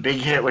big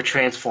hit with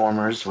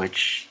Transformers,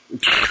 which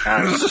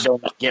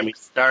don't get me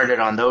started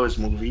on those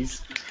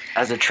movies.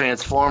 As a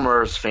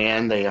Transformers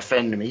fan, they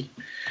offend me.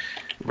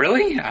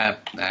 Really? I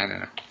don't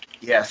know.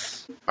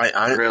 Yes.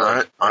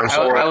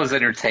 I was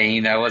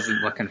entertained. I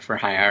wasn't looking for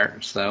high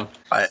art, so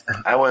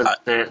I was.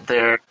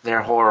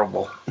 They're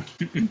horrible.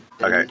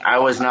 Okay. I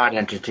was not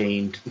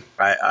entertained.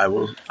 I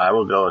will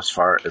go as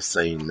far as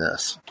saying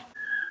this: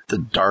 The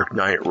Dark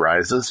Knight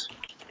Rises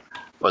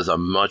was a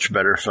much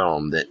better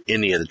film than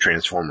any of the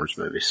Transformers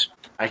movies.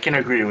 I can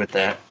agree with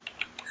that.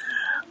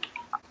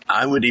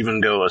 I would even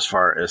go as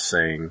far as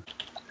saying,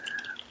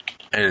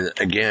 and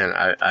again,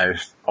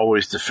 I've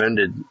always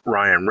defended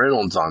Ryan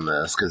Reynolds on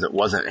this because it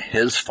wasn't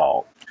his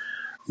fault.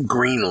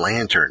 Green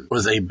Lantern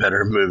was a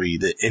better movie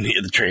than any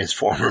of the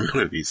Transformer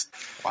movies.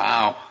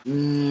 Wow. I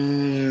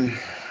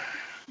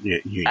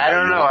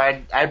don't know.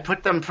 I'd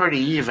put them pretty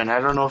even. I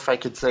don't know if I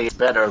could say it's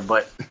better,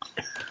 but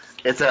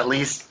it's at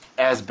least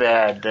as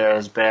bad. They're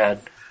as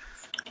bad.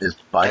 It's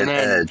by an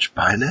edge.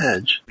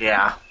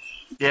 Yeah.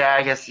 Yeah,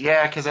 I guess,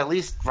 because at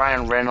least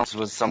Ryan Reynolds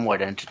was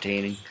somewhat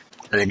entertaining.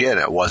 And again,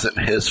 it wasn't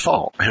his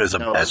fault. It was a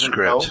bad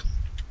script.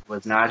 It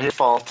was not his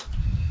fault.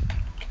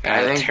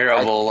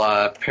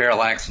 Terrible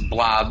parallax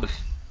blob.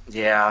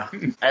 Yeah.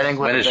 I think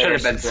when it should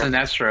have been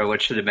Sinestro,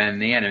 which should have been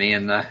the enemy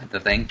in the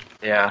thing.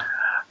 Yeah.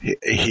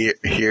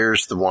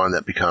 Here's the one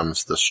that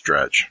becomes the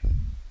stretch.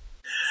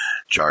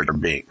 Jar Jar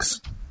Binks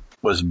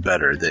was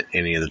better than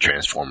any of the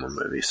Transformer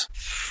movies.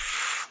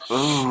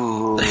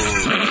 Ooh.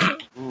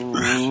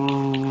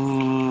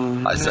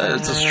 I said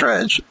it's a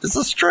stretch. It's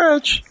a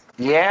stretch.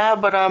 Yeah,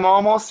 but I'm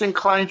almost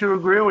inclined to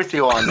agree with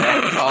you on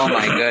that. Oh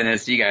my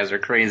goodness, you guys are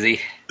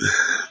crazy.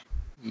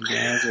 You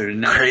guys are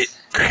nuts.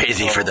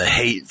 Crazy for the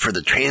hate for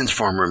the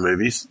Transformer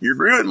movies. You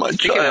ruined my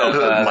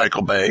childhood,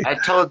 Michael Bay.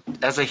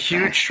 As a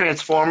huge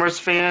Transformers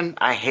fan,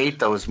 I hate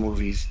those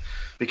movies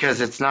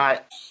because it's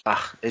not.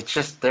 It's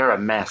just they're a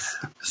mess.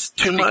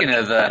 Speaking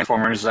of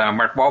Transformers,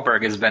 Mark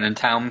Wahlberg has been in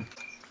town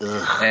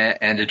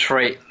and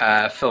Detroit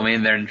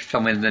filming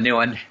the new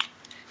one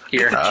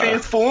here.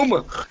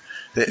 Transformer.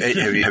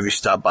 Have you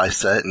stopped by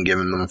set and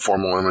given them a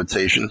formal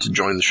invitation to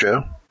join the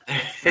show?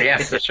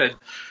 Yes, I should.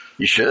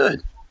 You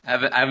should. I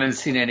haven't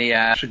seen any.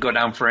 Should go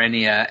down for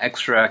any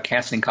extra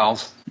casting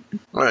calls.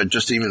 Well,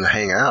 just even to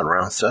hang out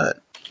around set.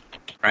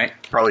 Right.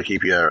 Probably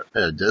keep you at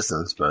a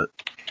distance, but.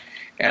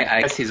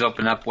 I guess he's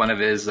opened up one of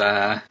his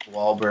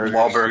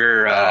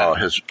Wahlburger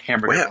his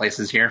hamburger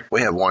places here. We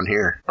have one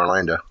here,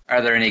 Orlando.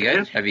 Are there any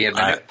good? Have you been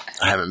to it?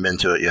 I haven't been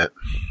to it yet.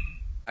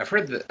 I've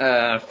heard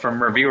that,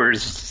 from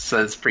reviewers,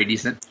 so it's pretty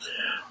decent.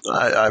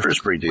 I've heard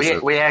it's pretty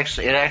decent.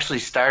 It actually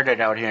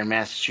started out here in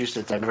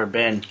Massachusetts. I've never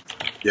been.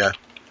 Yeah,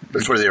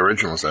 that's where the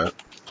original's at.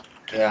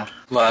 Yeah.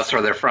 Well, that's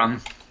where they're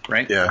from,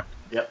 right? Yeah.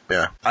 Yep.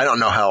 Yeah. I don't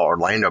know how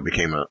Orlando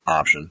became an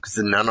option because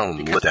none of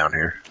them live down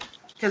here.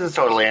 Because it's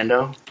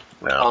Orlando.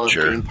 Well, all the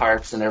theme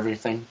parks and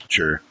everything.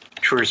 Sure.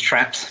 Tourist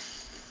traps.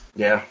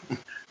 Yeah.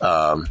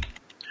 You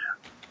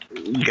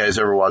guys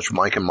ever watch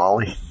Mike and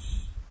Molly?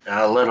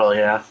 A little,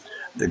 yeah.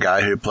 The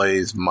guy who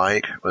plays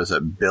Mike, was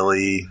it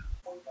Billy?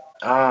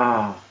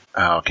 Oh,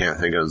 I can't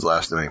think of his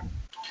last name.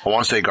 I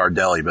want to say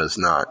Gardelli, but it's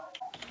not.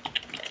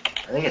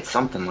 I think it's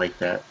something like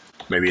that.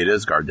 Maybe it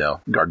is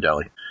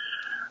Gardelli.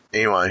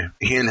 Anyway,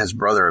 he and his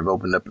brother have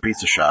opened up a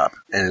pizza shop,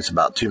 and it's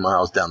about 2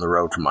 miles down the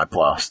road from my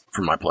place.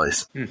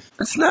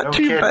 It's not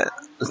too bad.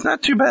 It's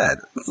not too bad.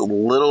 It's a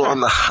little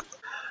on the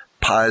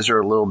pies are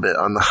a little bit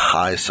on the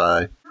high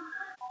side.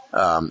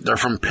 They're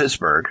from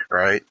Pittsburgh,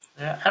 right?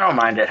 Yeah, I don't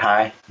mind it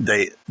high.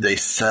 They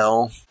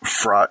sell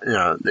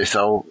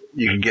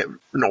you can get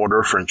an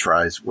order of French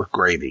fries with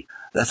gravy.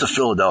 That's a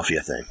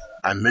Philadelphia thing.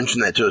 I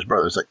mentioned that to his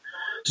brother. It's like,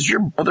 does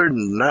your brother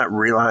not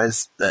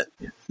realize that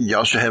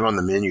y'all should have on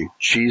the menu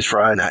cheese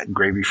fry, not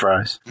gravy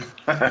fries?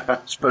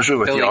 Especially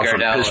with Billy y'all Gardell from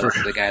Pittsburgh.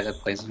 is the guy that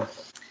plays him.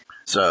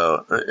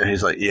 So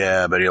he's like,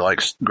 yeah, but he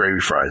likes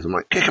gravy fries. I'm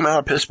like, kick him out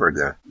of Pittsburgh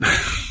then.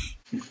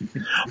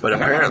 But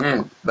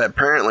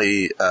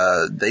apparently,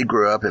 they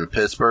grew up in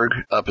Pittsburgh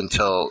up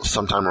until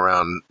sometime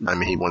around. I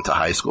mean, he went to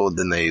high school.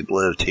 Then they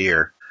moved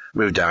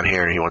down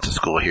here, and he went to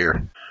school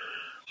here.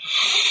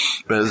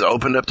 But has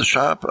opened up the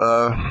shop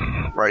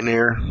right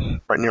near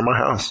my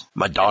house.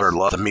 My daughter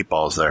loved the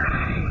meatballs there.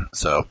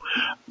 So,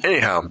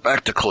 anyhow,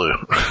 back to Clue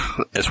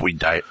as we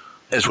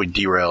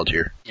derailed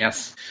here.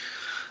 Yes.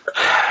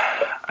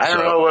 I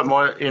don't know what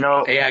more,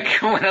 Yeah,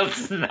 what else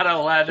is not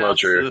allowed Well,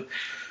 true.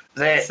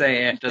 They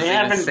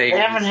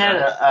haven't had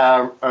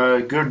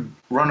a good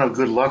run of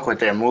good luck with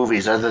their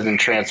movies other than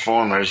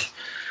Transformers.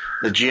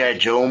 The G.I.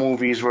 Joe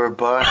movies were a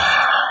bust.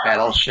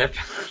 Battleship.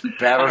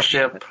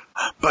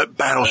 But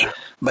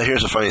but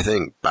here's the funny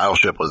thing.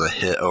 Battleship was a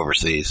hit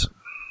overseas.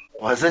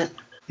 Was it?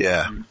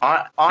 Yeah.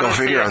 Honestly, go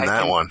figure on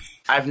that one.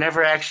 I've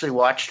never actually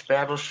watched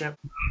Battleship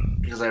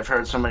because I've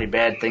heard so many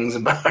bad things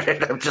about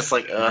it. I'm just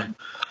like,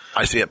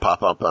 I see it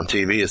pop up on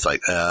TV. It's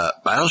like,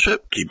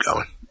 Battleship? Keep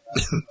going.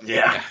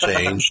 Yeah.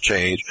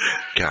 Change.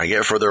 Can I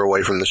get further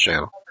away from this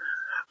channel?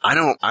 I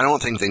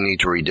don't think they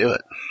need to redo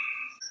it.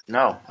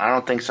 No, I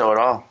don't think so at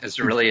all. It's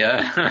really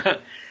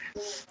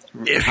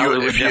If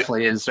you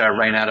definitely is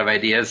running out of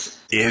ideas.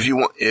 If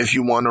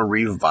you want to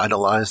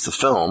revitalize the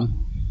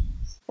film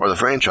or the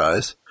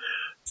franchise,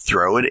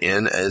 throw it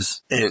in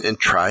and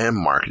try and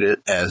market it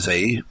as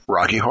a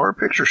Rocky Horror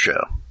Picture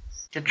Show.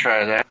 Could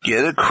try that.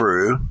 Get a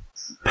crew,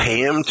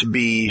 pay them to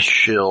be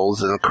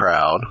shills in the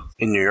crowd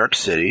in New York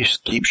City.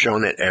 Keep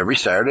showing it every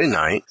Saturday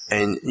night,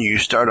 and you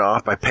start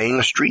off by paying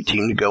a street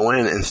team to go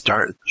in and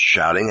start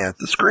shouting at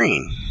the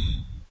screen.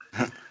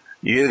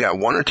 You either got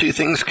one or two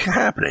things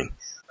happening.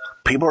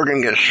 People are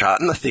going to get shot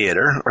in the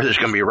theater, or there's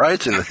going to be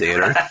riots in the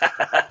theater,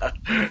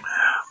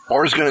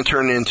 or it's going to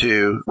turn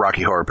into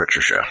Rocky Horror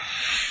Picture Show.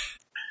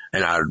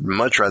 And I would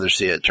much rather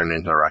see it turn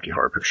into a Rocky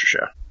Horror Picture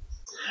Show.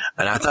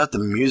 And I thought the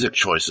music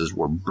choices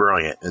were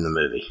brilliant in the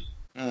movie.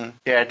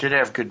 Yeah, it did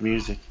have good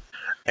music.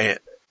 And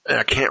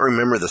I can't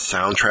remember the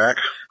soundtrack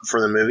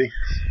for the movie,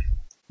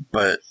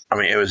 but I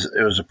mean, it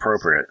was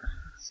appropriate.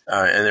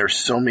 And there were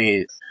so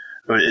many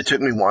It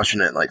took me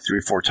watching it like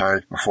 3-4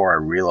 times before I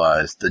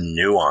realized the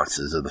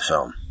nuances of the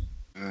film.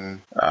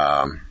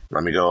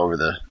 Let me find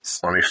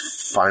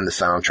the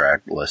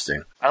soundtrack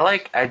listing. I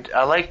like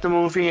the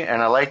movie,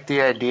 and I like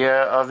the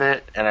idea of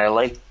it, and I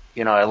like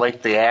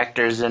the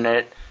actors in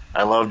it.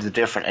 I loved the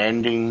different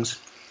endings.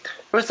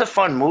 It was a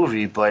fun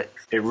movie, but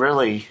it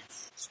really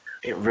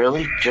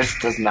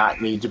just does not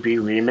need to be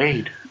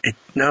remade.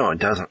 No, it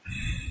doesn't.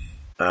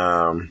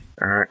 All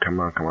right, come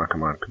on.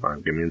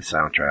 Give me the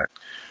soundtrack.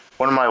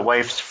 One of my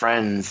wife's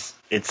friends,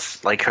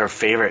 it's like her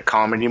favorite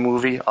comedy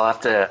movie. I'll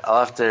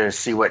have to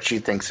see what she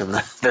thinks of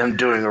them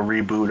doing a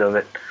reboot of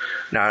it.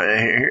 Now,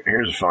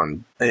 here's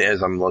fun.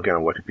 As I'm looking at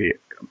Wikipedia,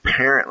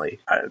 apparently,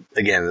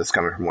 again, this is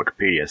coming from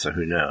Wikipedia, so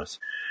who knows?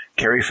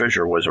 Carrie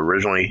Fisher was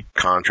originally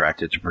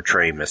contracted to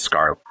portray Miss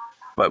Scarlet,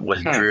 but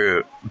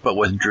withdrew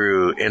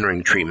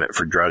entering treatment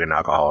for drug and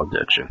alcohol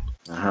addiction.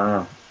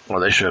 Uh-huh. Well,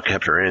 they should have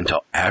kept her in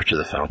until after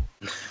the film.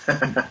 It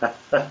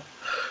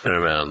would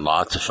have been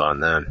lots of fun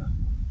then.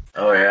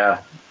 Oh,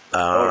 yeah.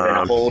 That would have been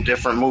a whole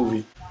different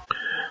movie.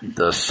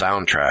 The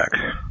soundtrack.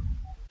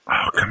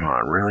 Oh, come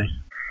on, really?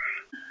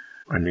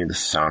 I need the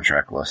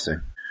soundtrack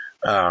listing.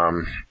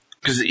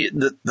 Because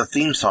the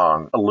theme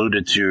song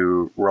alluded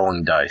to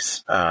Rolling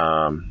Dice.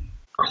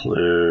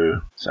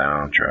 Clue,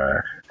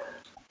 soundtrack.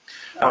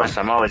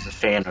 I'm always a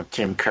fan of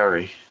Tim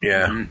Curry.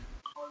 Yeah. Mm-hmm.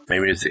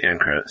 Maybe it's the end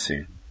credit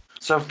scene.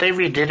 So if they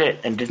redid it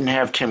and didn't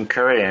have Tim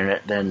Curry in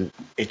it, then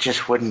it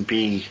just wouldn't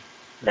be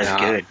as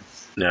good.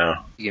 No.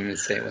 You can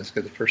say it was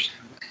good the first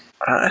time.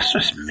 That's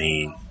just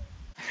mean.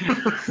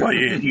 Well,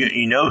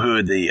 you know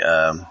who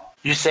the...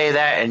 You say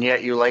that, and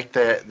yet you like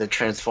the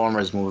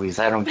Transformers movies.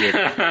 I don't get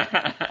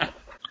it.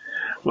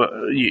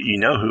 Well, you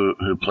know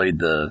who played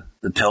the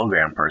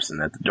telegram person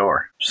at the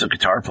door? Just a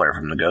guitar player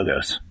from the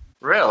Go-Go's.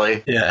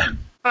 Really? Yeah.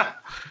 That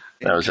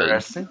was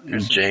interesting.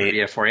 Jane.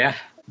 Yeah, for you.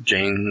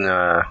 Jane.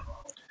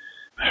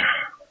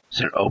 It's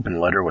an open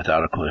letter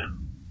without a clue.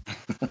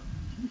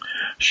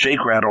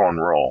 Shake, rattle,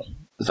 and roll.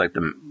 It's like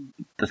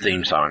the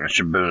theme song. It's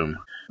Shaboom.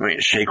 I mean,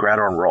 shake,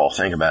 rattle, and roll.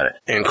 Think about it.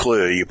 In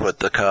Clue, you put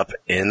the cup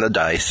in the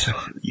dice.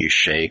 You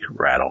shake,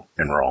 rattle,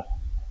 and roll.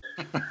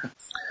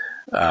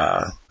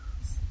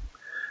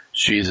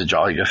 She's a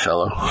jolly good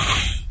fellow.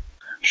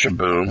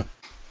 Shaboom.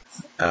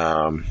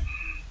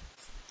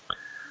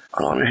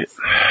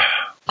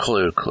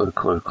 Clue.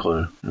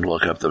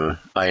 Look up the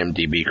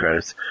IMDb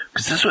credits.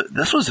 Because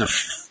this was a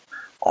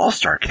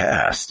all-star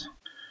cast.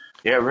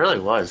 Yeah, it really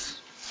was.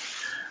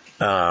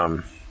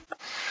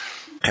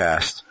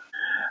 Cast.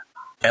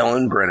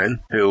 Ellen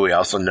Brennan, who we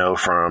also know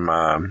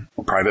from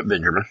Private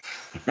Benjamin,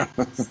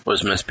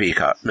 was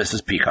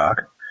Mrs.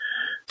 Peacock.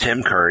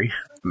 Tim Curry,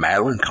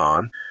 Madeline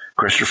Kahn,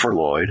 Christopher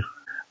Lloyd,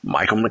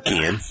 Michael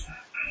McKean,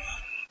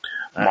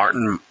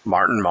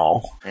 Martin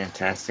Mull,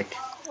 fantastic,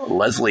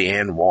 Leslie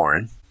Ann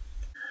Warren,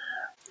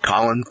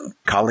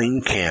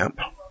 Colleen Camp,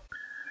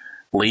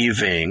 Lee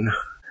Ving,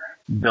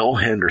 Bill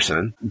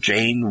Henderson,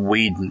 Jane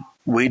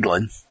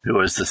Weedland, who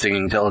was the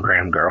singing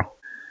telegram girl,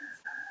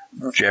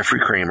 Jeffrey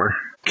Kramer,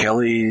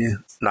 Kelly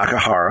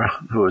Nakahara,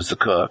 who was the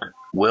cook,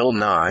 Will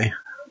Nye,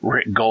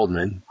 Rick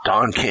Goldman,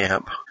 Don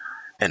Camp,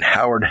 and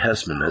Howard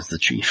Hessman as the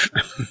chief.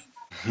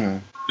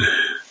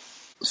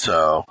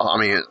 So, I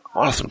mean,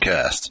 awesome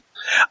cast.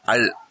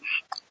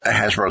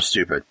 Hasbro's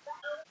stupid.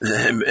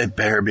 It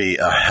better be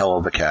a hell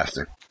of a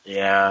casting.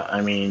 Yeah,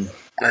 I mean...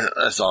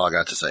 That's all I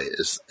got to say,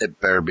 is it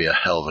better be a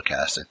hell of a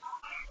casting.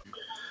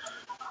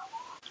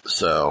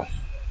 So,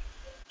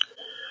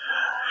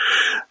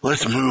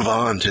 let's move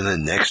on to the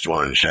next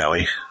one, shall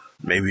we?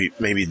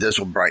 Maybe this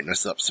will brighten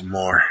us up some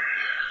more.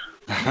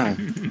 I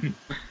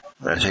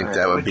think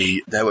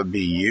that would be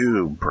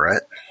you,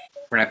 Brett.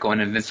 We're not going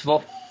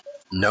Invincible?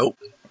 Nope.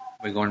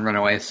 We're going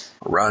Runaways.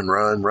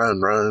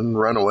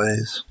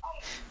 Runaways.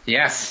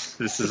 Yes,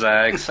 this is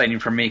exciting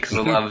for me because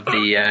I love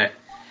the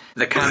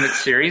comic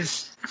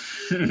series.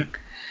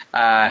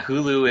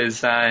 Hulu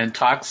is in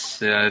talks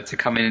to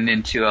come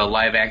into a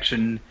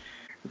live-action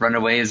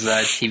Runaways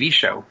TV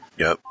show.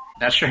 Yep.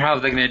 Not sure how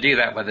they're going to do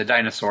that with a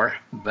dinosaur,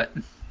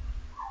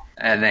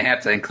 and they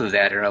have to include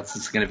that or else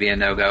it's going to be a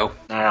no-go.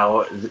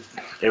 No,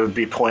 it would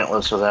be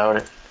pointless without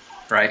it.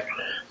 Right.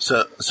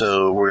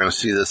 So we're going to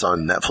see this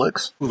on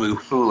Netflix?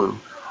 Hulu.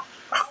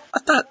 I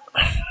thought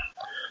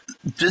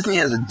Disney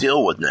has a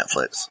deal with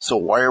Netflix, so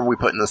why are we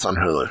putting this on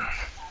Hulu?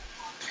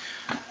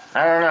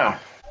 I don't know.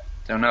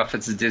 Don't know if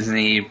it's a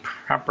Disney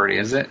property,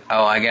 is it?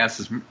 Oh, I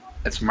guess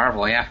it's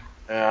Marvel, yeah.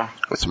 Yeah.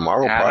 It's a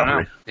Marvel I property.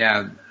 don't know.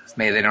 Yeah,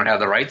 maybe they don't have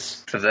the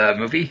rights to the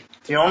movie.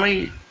 The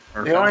only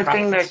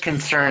thing that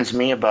concerns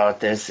me about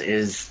this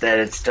is that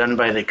it's done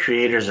by the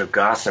creators of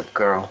Gossip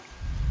Girl.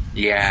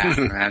 Yeah,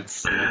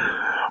 that's...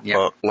 Yeah.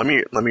 Well, let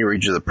me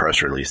read you the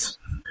press release.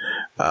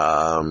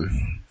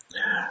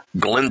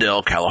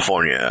 Glendale,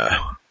 California,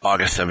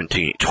 August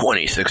 17,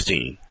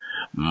 2016.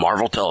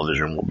 Marvel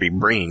Television will be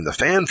bringing the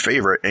fan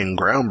favorite and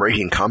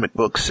groundbreaking comic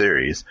book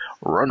series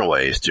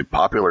Runaways to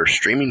popular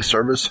streaming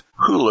service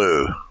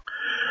Hulu.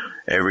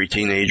 Every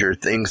teenager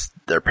thinks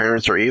their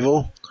parents are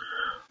evil.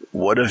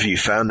 What if you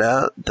found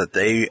out that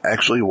they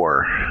actually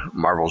were?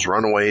 Marvel's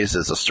Runaways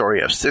is a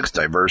story of 6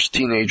 diverse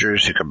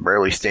teenagers who can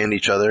barely stand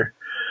each other,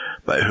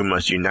 but who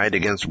must unite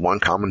against one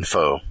common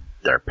foe,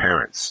 their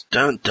parents.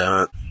 Dun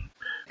dun.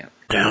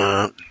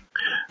 Dun.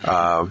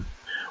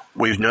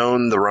 We've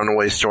known the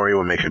Runaways story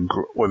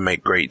would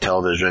make great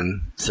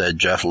television, said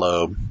Jeff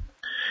Loeb,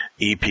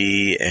 EP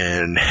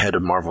and head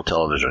of Marvel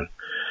Television.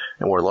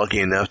 And we're lucky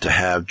enough to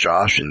have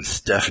Josh and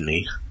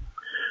Stephanie,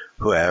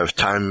 who have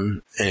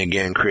time and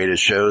again created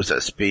shows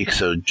that speak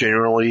so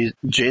genuinely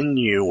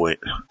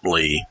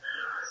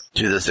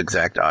to this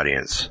exact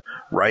audience.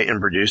 Write and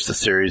produce the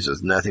series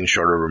is nothing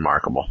short of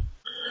remarkable.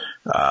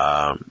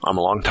 I'm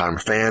a longtime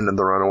fan of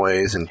the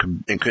Runaways and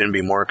couldn't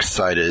be more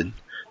excited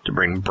to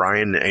bring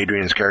Brian and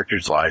Adrian's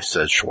characters life,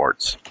 said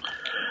Schwartz.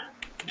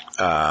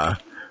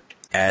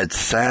 Add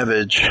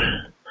Savage.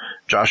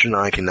 Josh and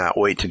I cannot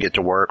wait to get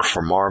to work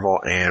for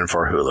Marvel and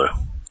for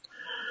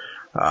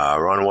Hulu.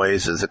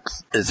 Runaways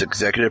is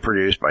executive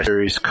produced by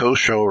series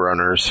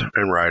co-showrunners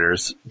and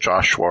writers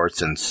Josh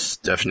Schwartz and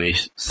Stephanie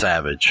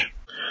Savage,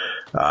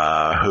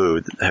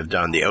 who have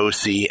done The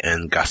OC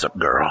and Gossip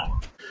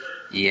Girl.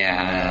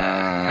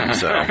 Yeah.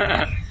 So,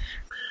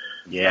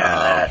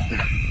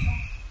 yeah.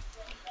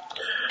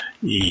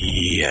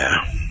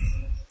 Yeah.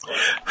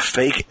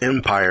 Fake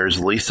Empire's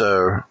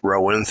Lisa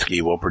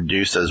Rowinski will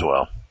produce as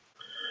well.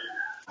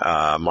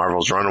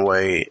 Marvel's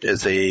Runaway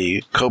is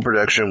a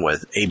co-production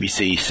with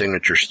ABC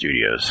Signature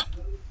Studios.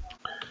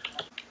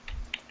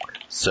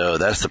 So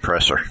that's the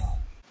presser.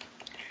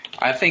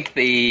 I think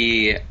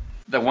the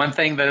one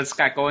thing that it's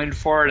got going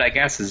for it, I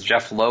guess, is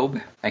Jeff Loeb.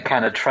 I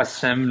kind of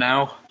trust him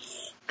now.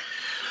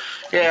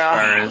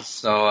 Yeah.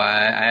 So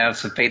I have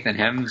some faith in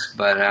him,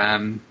 but I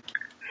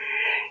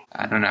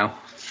don't know.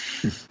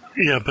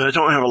 Yeah, but I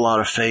don't have a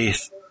lot of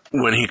faith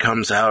when he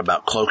comes out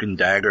about Cloak and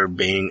Dagger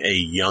being a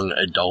young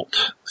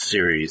adult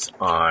series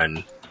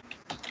that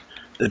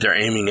they're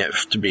aiming it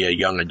to be a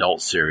young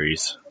adult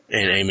series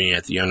and aiming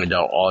at the young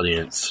adult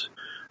audience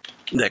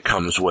that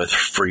comes with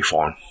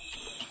Freeform.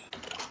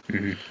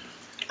 Mm-hmm.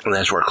 And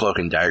that's where Cloak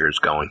and Dagger is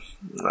going.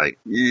 Like,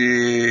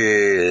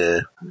 yeah,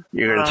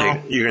 you're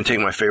gonna take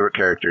my favorite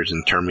characters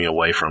and turn me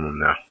away from them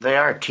now. They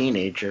are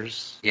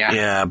teenagers. Yeah.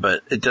 Yeah,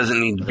 but it doesn't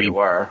need to be. They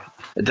were.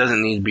 It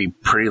doesn't need to be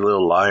Pretty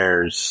Little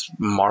Liars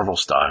Marvel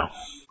style.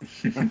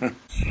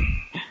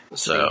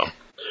 So.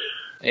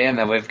 And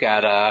then we've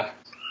got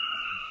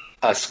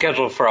a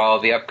schedule for all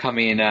the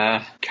upcoming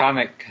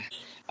comic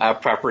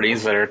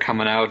properties that are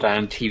coming out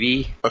on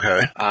TV.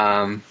 Okay.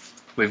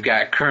 We've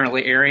got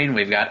currently airing.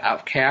 We've got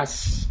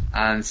Outcasts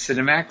on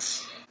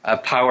Cinemax.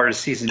 Powers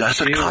Season 2.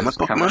 That's a comic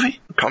book movie?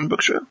 A comic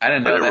book show? I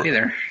didn't know that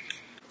either.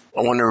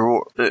 I wonder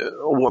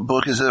what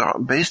book is it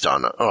based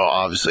on? Oh,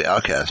 obviously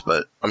Outcast,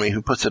 but I mean,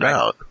 who puts it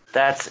out?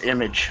 That's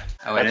Image.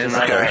 Oh, it is?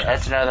 Okay.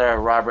 That's another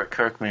Robert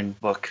Kirkman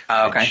book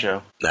okay.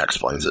 show. That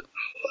explains it.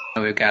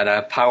 We've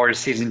got Powers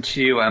Season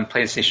 2 on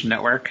PlayStation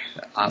Network.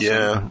 Awesome.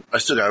 Yeah, I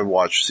still gotta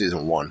watch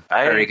Season 1.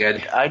 Very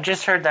good. I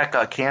just heard that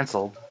got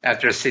canceled.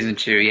 After Season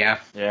 2, yeah.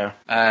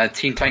 Yeah.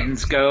 Teen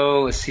Titans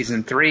Go,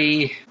 Season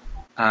 3.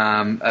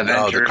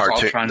 Avengers,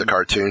 Ultron. The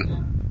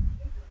cartoon.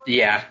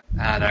 Yeah,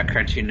 the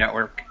Cartoon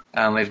Network.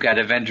 We've got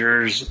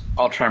Avengers,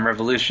 Ultron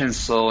Revolution,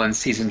 still in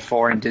Season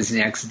 4 in Disney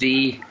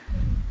XD.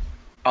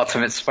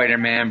 Ultimate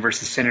Spider-Man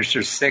vs.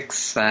 Sinister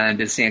Six on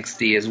Disney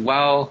XD as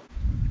well.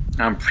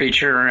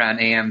 Preacher on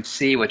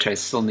AMC, which I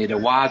still need to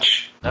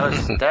watch.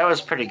 That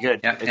was pretty good.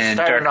 Yep, It and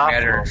started Dark off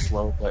Matter. a little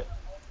slow, but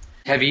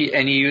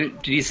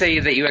Did you say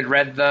that you had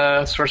read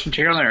the source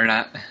material or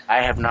not?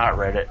 I have not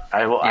read it.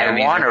 I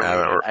me want to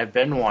neither. read it. I've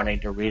been wanting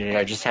to read it.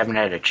 I just haven't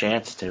had a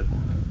chance to.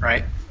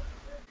 Right.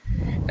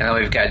 And then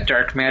we've got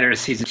Dark Matter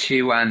Season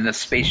 2 on the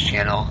Space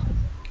Channel.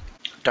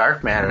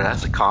 Dark Matter,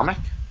 that's a comic?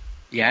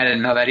 Yeah, I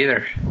didn't know that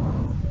either.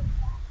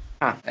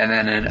 Huh. And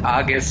then in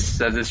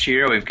August of this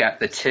year, we've got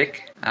The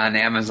Tick on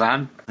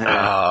Amazon.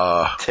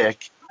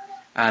 Tick.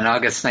 On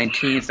August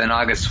 19th and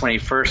August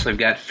 21st, we've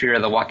got Fear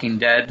of the Walking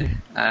Dead,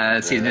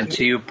 Season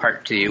 2,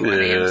 Part 2 on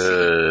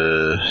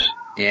AMC.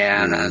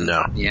 Yeah,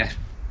 no. Yeah.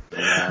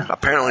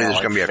 Apparently, there's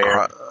gonna be a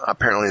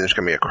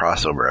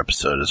crossover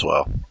episode as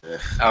well.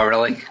 Oh,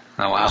 really?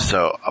 Oh, wow.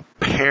 So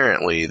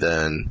apparently,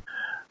 then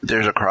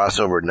there's a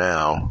crossover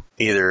now.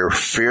 Either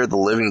Fear the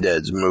Living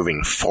Dead's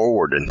moving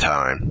forward in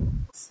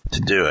time to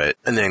do it,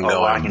 and then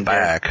going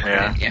back,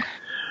 Yeah.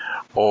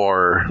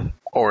 or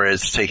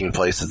it's taking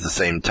place at the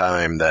same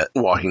time that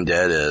Walking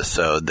Dead is,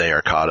 so they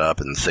are caught up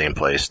in the same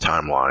place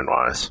timeline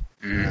wise.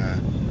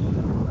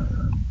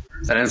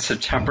 Then in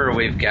September,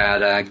 we've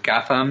got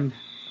Gotham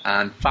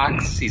on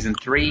Fox Season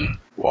 3.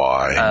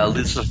 Why?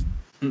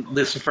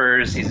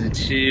 Lucifer Season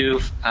 2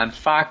 on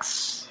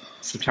Fox,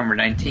 September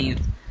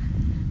 19th.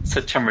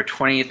 September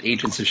 20th,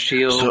 Agents of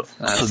S.H.I.E.L.D.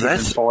 So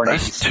that's 4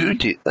 that's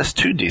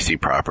two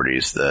DC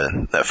properties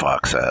that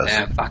Fox has.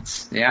 Yeah,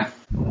 Fox. Yeah.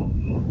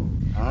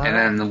 And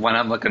then the one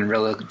I'm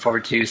really looking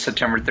forward to,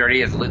 September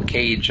 30th, Luke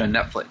Cage on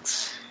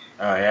Netflix.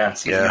 Oh, yeah.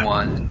 Season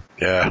 1.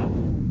 Yeah.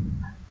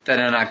 Then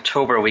in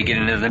October, we get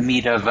into the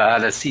meat of the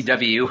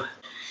CW.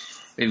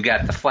 We've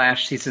got The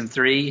Flash Season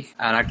 3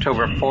 on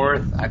October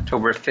 4th.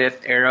 October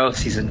 5th, Arrow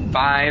Season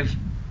 5.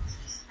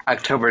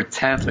 October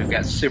 10th, we've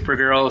got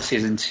Supergirl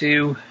Season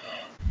 2.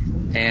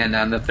 And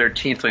on the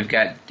 13th, we've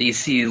got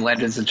DC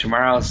Legends of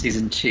Tomorrow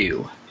Season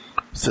 2.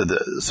 So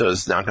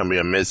it's not going to be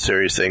a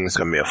mid-series thing. It's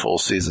going to be a full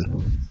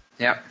season.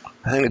 Yep.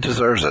 I think it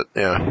deserves it,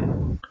 yeah.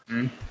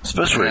 Mm-hmm.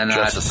 Especially with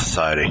Justice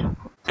Society.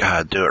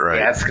 God, do it right.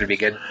 Yeah, that's going to be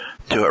good.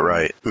 Do it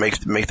right.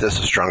 Make this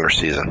a stronger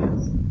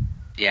season.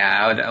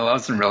 Yeah, I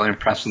wasn't really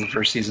impressed with the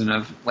first season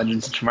of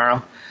Legends of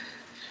Tomorrow.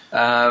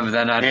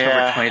 Then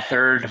October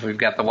 23rd, we've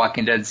got The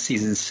Walking Dead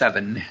Season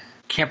 7.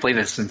 Can't believe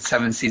it's been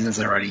 7 seasons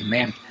already,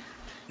 man.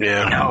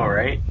 Yeah. I know,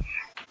 right?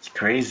 It's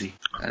crazy.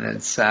 And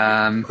it's,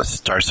 It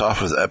starts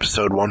off with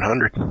episode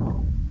 100.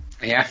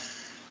 yeah.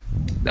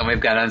 Then we've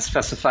got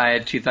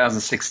Unspecified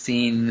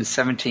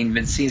 2016-17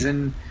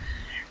 mid-season.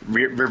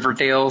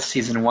 Riverdale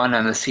Season 1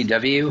 on the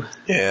CW.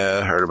 Yeah,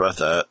 I heard about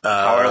that.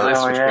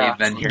 Powerless, which we've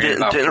been hearing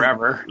about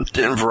forever.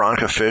 Didn't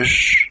Veronica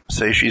Fish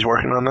say she's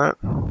working on that?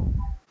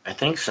 I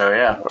think so,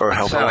 yeah. Or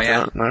helping with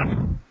that?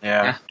 No?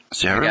 Yeah.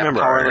 See, I We got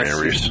remember our Powerless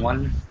interviews. Season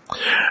 1.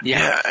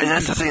 Yeah, and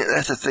that's the thing.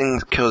 That's the thing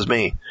that kills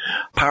me.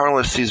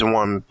 Powerless Season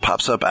 1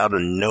 pops up out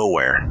of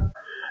nowhere.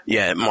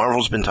 Yeah,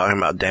 Marvel's been talking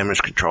about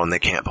Damage Control, and they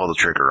can't pull the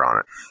trigger on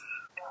it.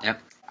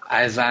 Yep.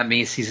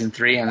 iZombie Season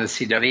 3 on the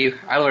CW.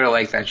 I really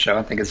like that show.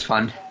 I think it's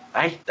fun.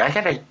 I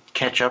gotta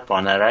catch up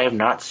on that. I have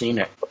not seen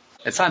it.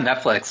 It's on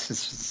Netflix.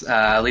 It's,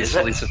 at least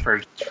the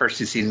first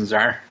 2 seasons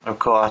are. Oh,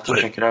 cool. I'll have to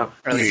check it out.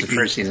 Or at least the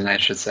first season, I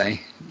should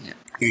say. Yeah.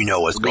 You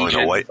know what's going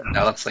Legion, away.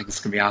 that looks like it's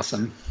going to be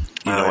awesome.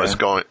 You know what's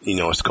going. You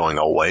know what's going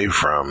away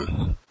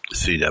from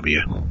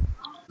CW.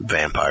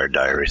 Vampire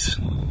Diaries.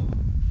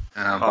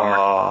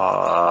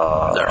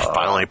 They're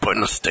finally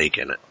putting a stake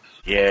in it.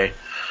 Yeah.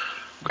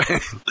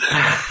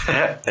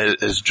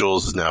 As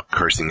Jules is now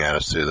cursing at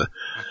us through the.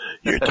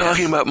 You're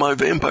talking about my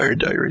Vampire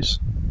Diaries.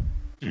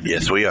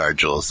 Yes, we are,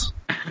 Jules.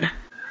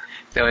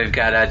 Then we've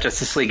got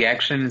Justice League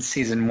Action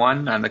Season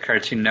 1 on the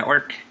Cartoon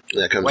Network.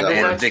 That comes When out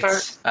did more.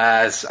 that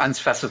start? It's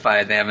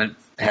unspecified. They haven't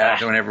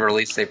had a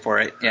release date for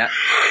it. Yeah.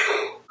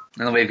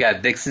 And then we've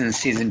got Vixen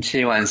Season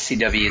 2 on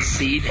CW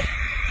Seed.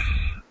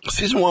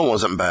 Season 1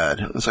 wasn't bad.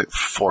 It was like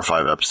 4 or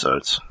 5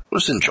 episodes. It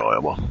was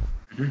enjoyable.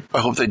 Mm-hmm. I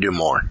hope they do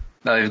more.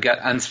 Then we've got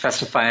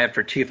Unspecified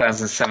for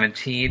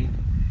 2017.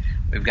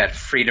 We've got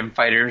Freedom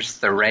Fighters,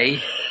 The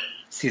Ray,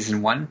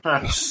 Season 1.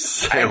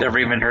 I've never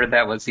even heard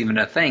that was even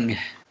a thing.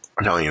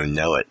 I don't even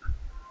know it.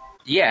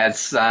 Yeah,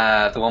 it's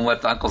the one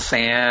with Uncle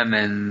Sam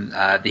and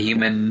the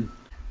Human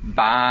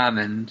Bomb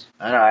and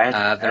I know.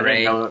 I The Ray.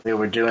 didn't know they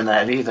were doing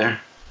that either.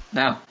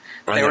 No,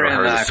 I they never were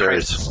heard of the in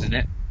series.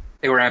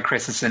 They were on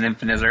Crisis in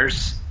Infinite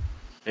Earths.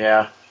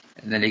 Yeah.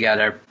 And then you got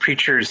our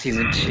Preacher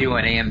Season 2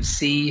 on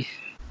AMC,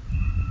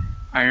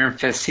 Iron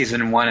Fist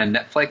Season 1 on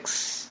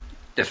Netflix,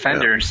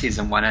 Defender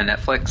Season 1 on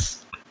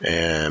Netflix.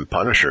 And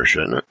Punisher,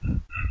 shouldn't it?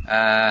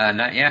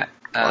 Not yet.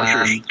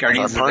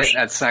 Guardians of Punisher-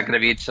 it, that's not going to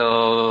be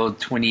till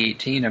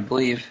 2018, I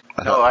believe.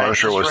 I thought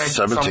Punisher I just was read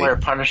 17. somewhere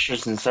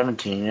Punisher's in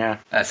 17, yeah.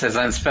 That says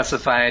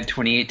unspecified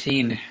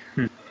 2018.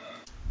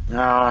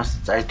 No,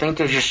 I think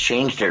they just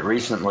changed it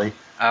recently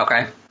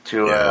Okay.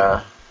 to,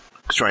 Yeah.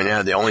 Because right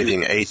now, the only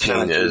thing 18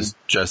 17. is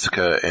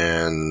Jessica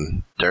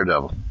and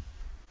Daredevil.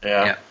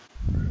 Yeah.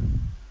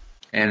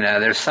 And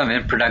there's some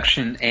in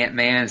production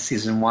Ant-Man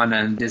Season 1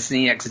 on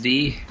Disney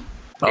XD.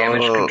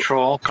 Damage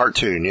Control.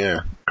 Cartoon, yeah.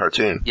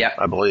 Cartoon. Yeah.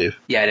 I believe.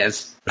 Yeah, it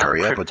is.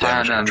 Hurry up with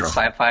Damage Krypton on Control.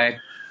 Sci-Fi.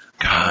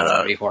 God,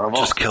 That'd be horrible.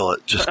 just kill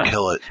it. Just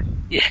kill it.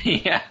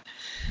 Yeah.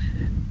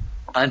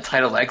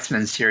 Untitled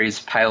X-Men series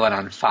pilot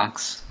on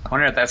Fox. I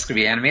wonder if that's going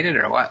to be animated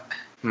or what.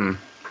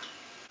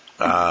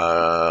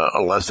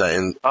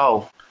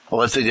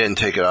 Unless they didn't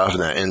take it off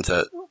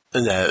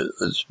and that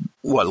is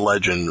what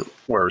Legend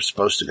were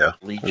supposed to go.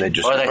 Legion. And they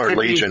just, that or could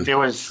be- Legion. there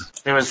was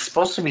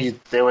supposed to be,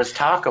 there was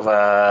talk of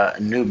a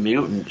New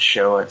Mutant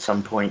show at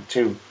some point,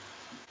 too.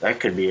 That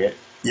could be it.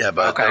 Yeah,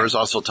 but Okay. there was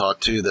also talk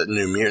too that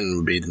New Mutant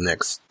would be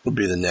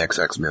the next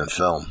X-Men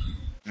film.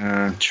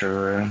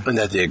 True. And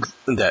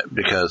that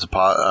because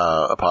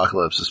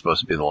Apocalypse is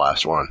supposed to be the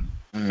last one.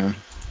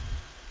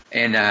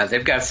 And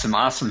they've got some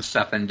awesome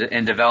stuff in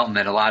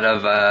development. A lot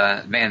of,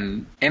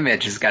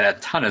 Image has got a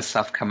ton of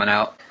stuff coming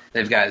out.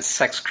 They've got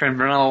Sex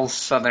Criminals,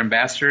 Southern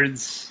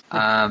Bastards.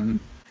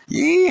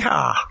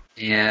 Yeehaw!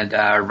 And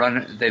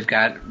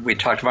we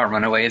talked about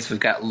Runaways. We've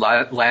got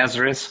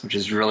Lazarus, which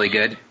is really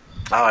good.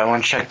 Oh, I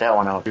want to check that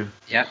one out, too.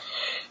 Yep.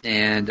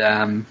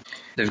 And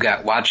they've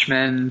got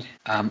Watchmen,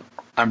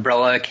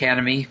 Umbrella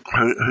Academy,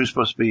 Who's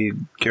supposed to be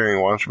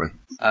carrying Watchmen?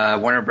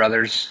 Warner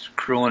Brothers,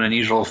 Cruel and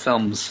Unusual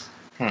Films.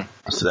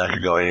 So that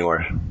could go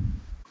anywhere.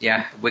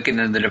 Yeah, Wicked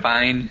and the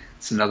Divine.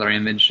 It's another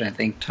Image, I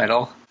think,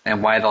 title.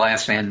 And Why the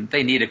Last Man.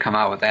 They need to come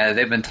out with that.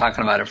 They've been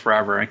talking about it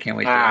forever. I can't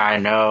wait to I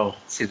know.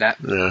 see that.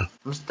 Yeah.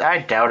 I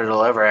doubt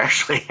it'll ever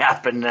actually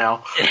happen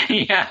now.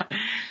 Yeah.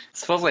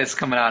 Supposedly it's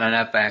coming out on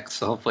FX,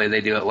 so hopefully they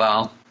do it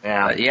well.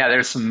 Yeah. But yeah,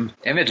 there's some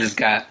Image's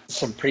got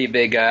some pretty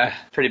big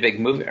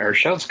movie or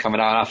shows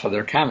coming out off of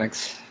their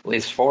comics. At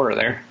least 4 are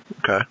there.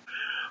 Okay.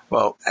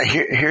 Well,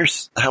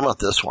 how about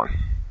this one?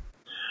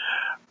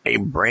 A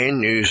brand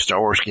new Star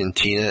Wars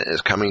Cantina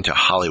is coming to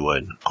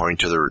Hollywood, according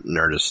to the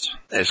Nerdist.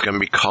 It's going to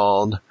be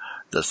called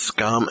the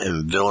Scum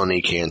and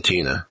Villainy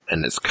Cantina,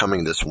 and it's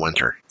coming this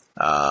winter.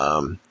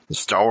 The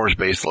Star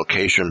Wars-based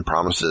location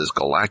promises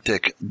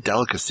galactic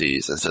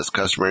delicacies and says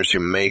customers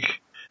who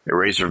make a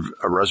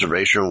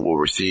reservation will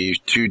receive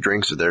 2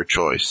 drinks of their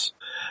choice,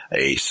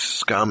 a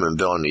Scum and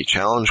Villainy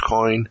challenge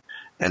coin,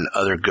 and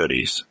other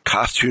goodies.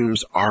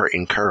 Costumes are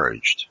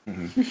encouraged.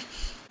 Mm-hmm.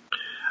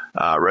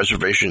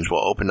 Reservations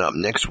will open up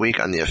next week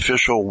on the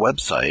official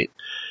website,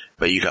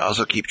 but you can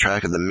also keep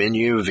track of the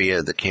menu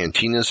via the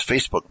Cantina's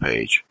Facebook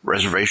page.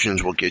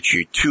 Reservations will get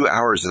you 2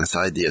 hours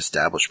inside the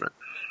establishment.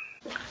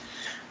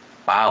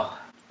 Wow.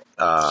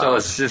 So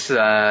is this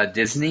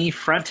Disney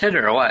fronted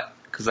or what?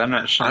 Because I'm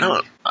not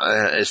sure.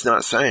 It's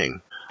not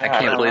saying. I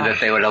can't believe that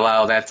they would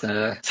allow that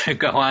to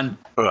go on.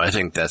 Well, I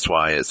think that's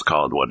why it's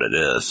called what it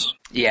is.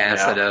 Yeah,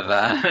 instead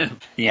of,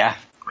 yeah.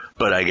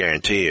 But I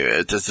guarantee you,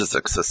 if this is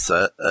a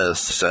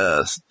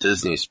success,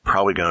 Disney's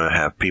probably going to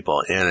have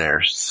people in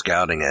there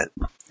scouting it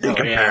and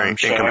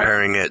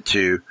comparing it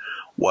to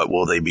what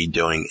will they be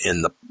doing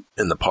in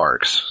the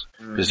parks.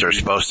 Because there's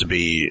supposed to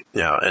be,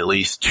 at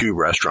least 2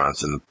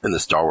 restaurants in the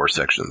Star Wars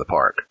section of the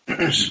park.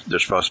 There's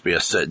supposed to be a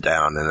sit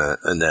down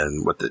and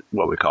then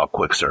what we call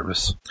quick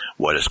service.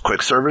 What is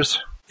quick service?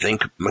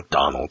 Think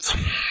McDonald's.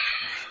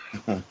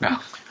 No,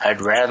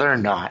 I'd rather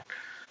not.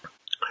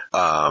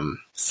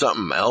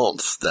 Something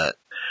else that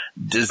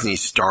Disney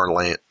Star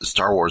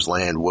Wars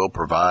Land will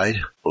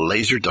provide: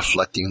 laser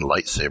deflecting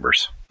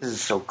lightsabers. This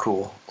is so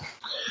cool.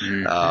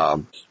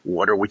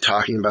 What are we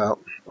talking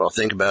about? Well,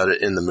 think about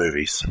it in the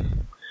movies.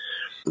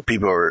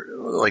 People are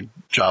like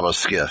Jabba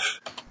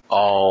Skiff.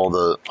 All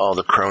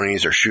the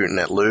cronies are shooting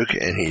at Luke,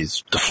 and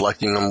he's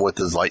deflecting them with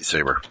his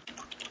lightsaber.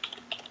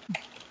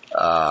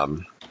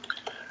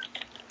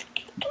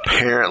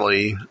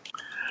 Apparently,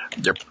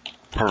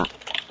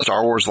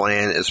 Star Wars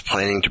Land is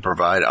planning to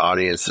provide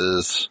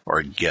audiences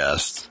or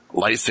guests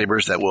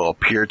lightsabers that will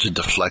appear to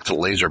deflect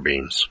laser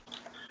beams.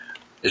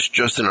 It's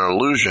just an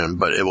illusion,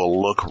 but it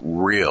will look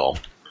real.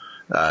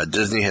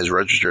 Disney has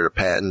registered a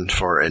patent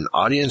for an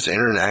audience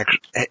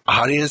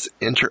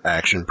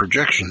interaction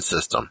projection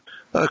system.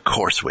 Of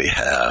course we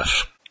have.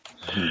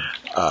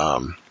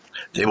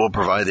 They will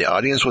provide the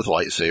audience with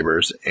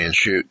lightsabers and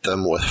shoot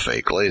them with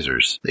fake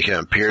lasers. They can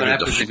appear so what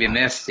happens if you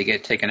miss? You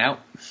get taken out?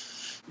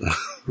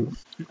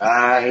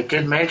 It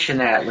did mention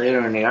that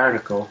later in the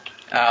article.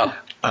 Oh.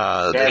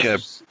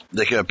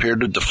 They can appear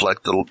to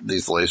deflect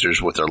these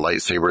lasers with their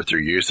lightsaber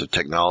through use of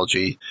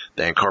technology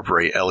that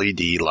incorporate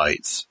LED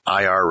lights,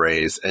 IR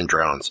rays, and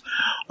drones.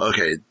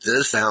 Okay,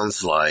 this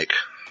sounds like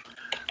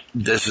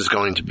this is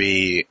going to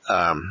be.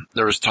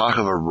 There was talk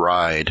of a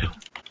ride.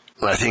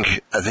 I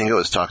think it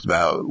was talked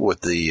about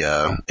with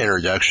the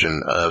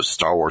introduction of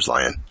Star Wars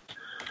Land.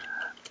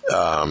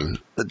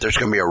 There's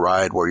going to be a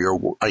ride where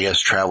you're, I guess,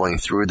 traveling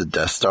through the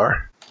Death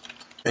Star,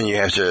 and you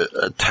have to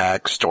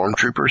attack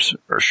stormtroopers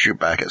or shoot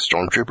back at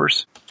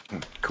stormtroopers.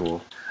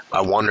 Cool.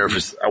 I wonder if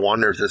this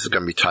is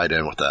going to be tied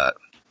in with that.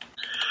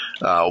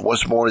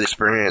 What's more, the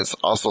experience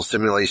also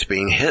simulates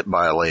being hit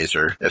by a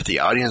laser if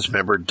the audience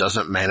member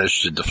doesn't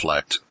manage to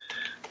deflect.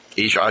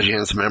 Each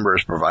audience member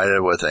is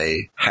provided with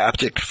a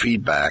haptic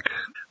feedback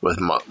with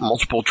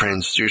multiple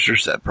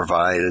transducers that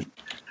provide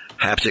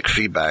haptic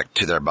feedback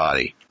to their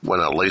body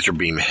when a laser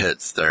beam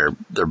hits their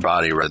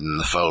body rather than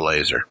the faux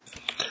laser.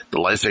 The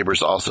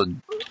lightsabers also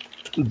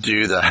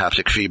do the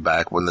haptic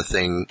feedback when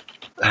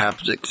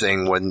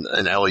when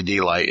an LED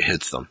light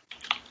hits them.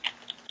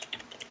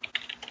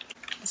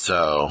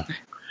 So,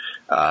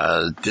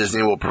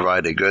 Disney will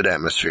provide a good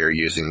atmosphere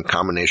using a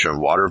combination of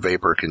water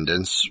vapor,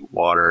 condensed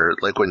water,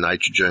 liquid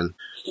nitrogen,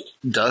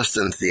 dust,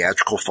 and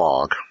theatrical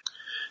fog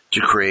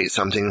to create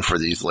something for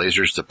these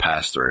lasers to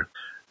pass through.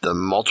 The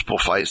multiple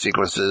fight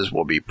sequences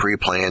will be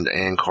pre-planned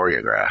and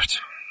choreographed.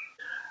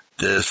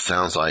 This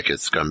sounds like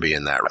it's going to be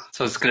in that.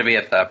 So it's going to be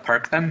at the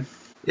park then?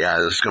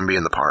 Yeah, it's going to be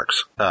in the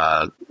parks.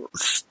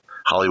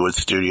 Hollywood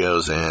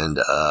Studios and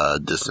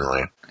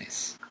Disneyland.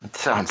 Nice. It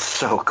sounds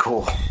so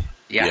cool.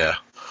 Yeah.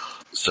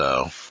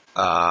 So,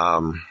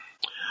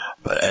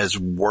 but as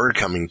we're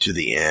coming to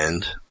the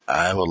end,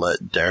 I will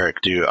let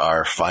Derek do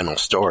our final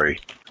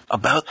story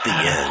about the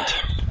end.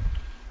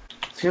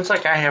 Seems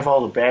like I have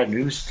all the bad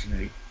news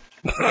tonight.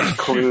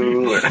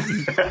 Clue.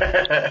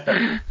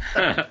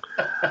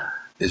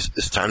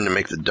 It's time to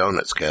make the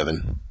donuts,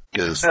 Kevin,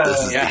 because this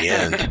is the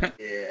end.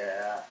 Yeah.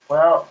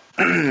 Well,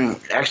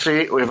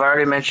 actually, we've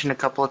already mentioned a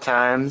couple of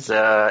times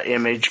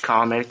Image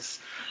Comics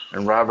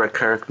and Robert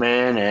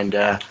Kirkman, and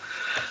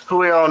who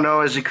we all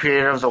know as the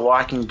creator of The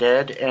Walking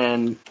Dead,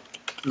 and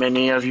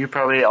many of you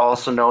probably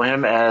also know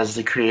him as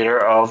the creator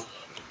of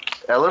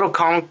a little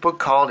comic book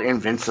called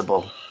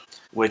Invincible,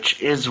 which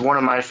is one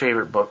of my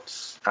favorite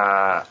books.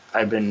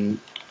 I've been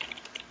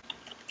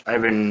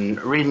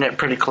reading it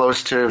pretty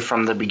close to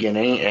from the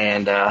beginning,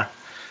 and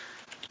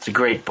it's a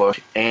great book,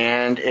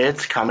 and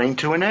it's coming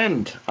to an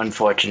end,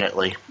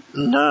 unfortunately.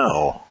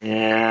 No.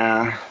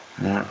 Yeah.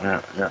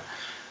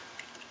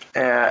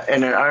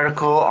 In an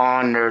article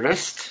on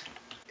Nerdist,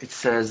 it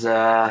says,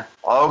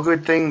 all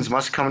good things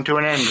must come to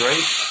an end,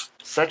 right?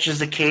 Such is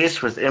the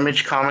case with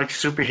Image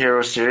Comics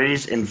superhero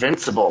series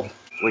Invincible,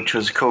 which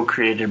was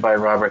co-created by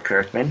Robert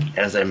Kirkman,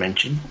 as I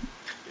mentioned.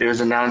 It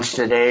was announced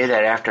today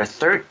that after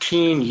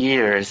 13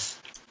 years,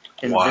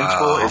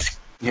 Invincible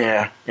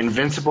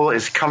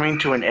is coming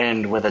to an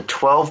end with a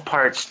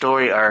 12-part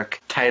story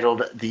arc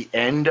titled The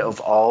End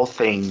of All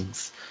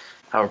Things.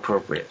 How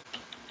appropriate.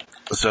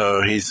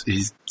 So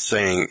he's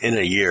saying in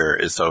a year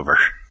it's over.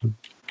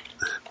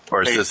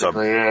 Or is this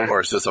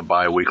a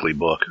bi-weekly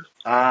book?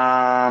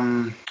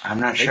 I'm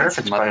not sure if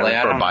it's monthly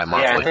or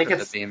bi-monthly. I think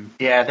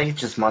it's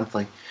just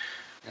monthly.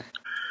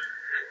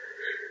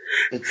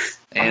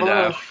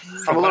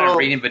 From what I'm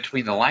reading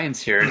between the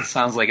lines here, it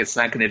sounds like it's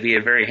not going to be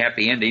a very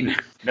happy ending.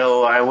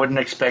 No, I wouldn't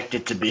expect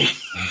it to be.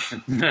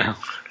 No,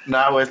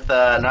 not with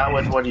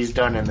what he's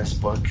done in this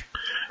book.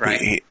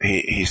 Right.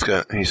 He's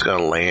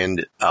gonna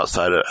land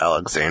outside of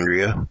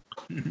Alexandria.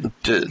 And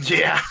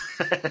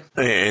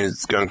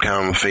it's gonna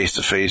come face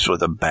to face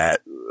with a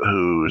bat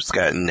who's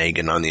got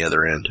Negan on the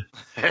other end.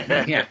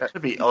 Yeah,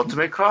 that'd be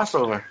ultimate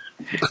crossover.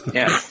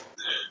 Yeah.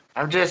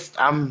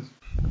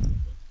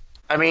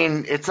 I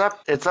mean, it's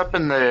up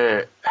in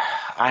the,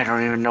 I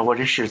don't even know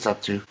what issue it's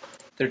up to.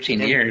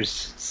 13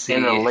 years.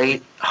 In the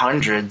late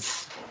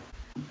hundreds.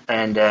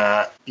 And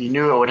you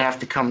knew it would have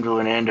to come to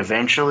an end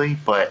eventually,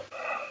 but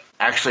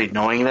actually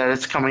knowing that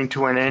it's coming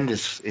to an end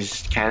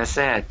is kind of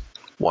sad.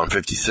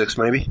 156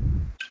 maybe?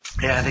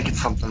 Yeah, I think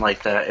it's something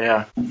like that,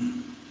 yeah.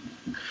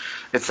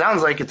 It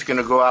sounds like it's going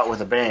to go out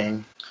with a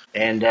bang.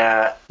 And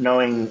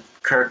knowing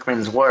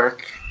Kirkman's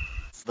work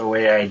the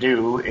way I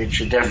do, it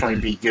should definitely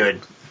be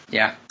good.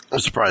 Yeah. I'm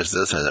surprised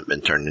this hasn't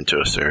been turned into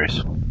a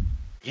series.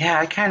 Yeah,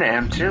 I kind of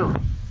am too.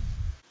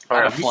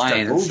 Or at least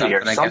a movie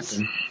or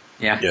something.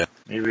 Yeah.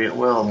 Maybe it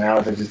will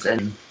now that it's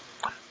ending.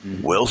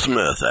 Will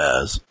Smith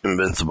as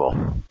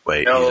Invincible.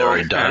 Wait, he's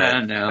already done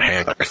it. No.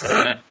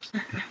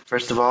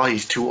 First of all,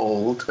 he's too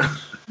old.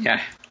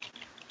 Yeah.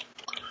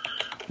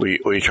 What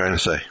are you trying to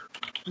say?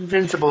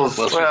 Invincible is,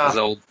 Will Smith is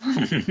old.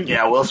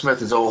 Yeah, Will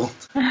Smith is old.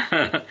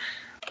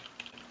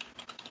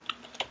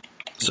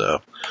 So,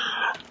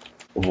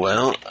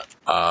 well,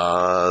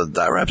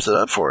 that wraps it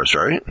up for us,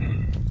 right?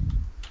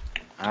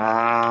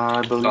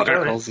 I believe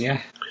Articles,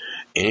 yeah.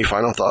 Any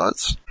final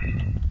thoughts?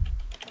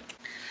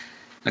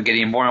 I'm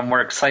getting more and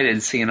more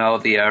excited seeing all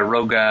the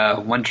Rogue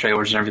One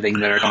trailers and everything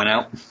that are coming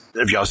out.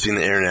 Have y'all seen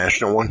the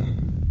international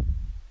one?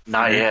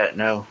 Not yet,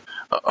 no.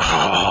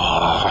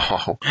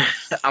 Oh.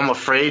 I'm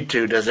afraid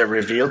to. Does it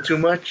reveal too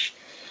much?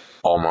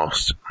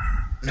 Almost.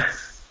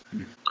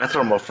 That's what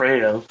I'm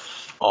afraid of.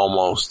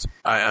 Almost.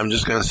 I'm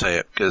just going to say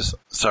it because,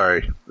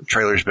 sorry, the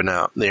trailer's been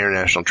out. The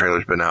international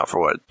trailer's been out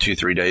for,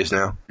 2-3 days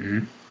now?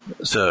 Mm-hmm.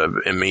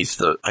 So it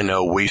meets I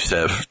know we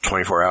said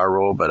 24-hour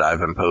rule, but I've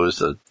imposed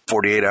a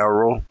 48-hour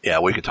rule. Yeah,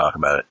 we could talk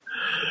about it.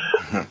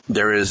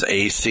 There is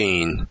a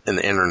scene in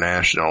the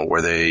international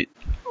where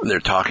they're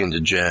talking to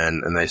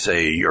Jen and they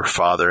say, your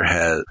father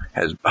has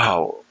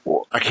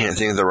I can't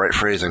think of the right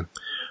phrasing.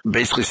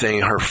 Basically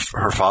saying her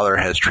father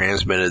has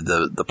transmitted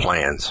the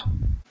plans.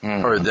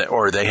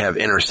 Or they have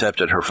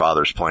intercepted her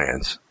father's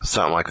plans.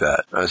 Something like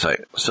that. I was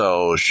like,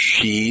 so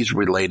she's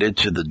related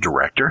to the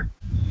director?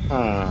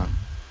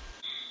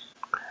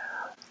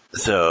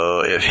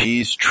 So if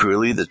he's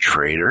truly the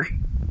traitor,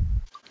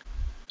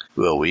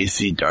 will we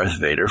see Darth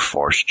Vader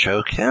force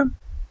choke him?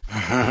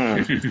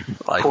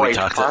 Quite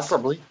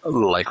possibly.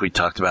 Like we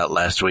talked about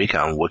last week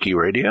on Wookiee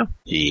Radio?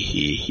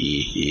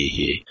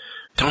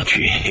 Don't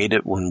you hate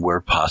it when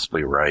we're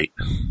possibly right?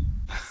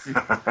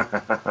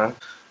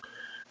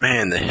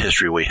 Man, the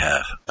history we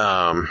have.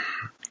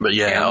 But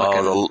yeah,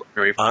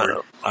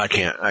 I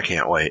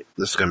can't wait.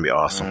 This is going to be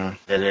awesome.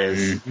 It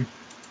is. Mm-hmm.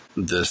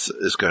 This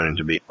is going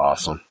to be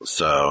awesome.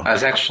 So I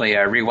was actually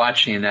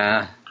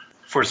rewatching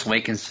Force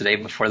Awakens today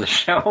before the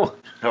show.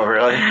 Oh,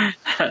 really?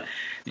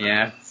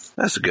 Yeah.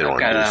 That's a good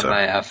one.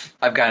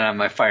 I've got it on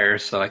my Fire,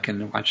 so I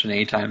can watch it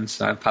anytime.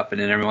 So I pop it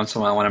in every once in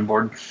a while when I'm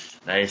bored.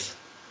 Nice.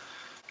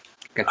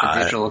 Got the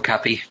digital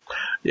copy.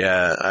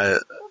 Yeah,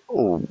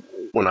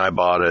 when I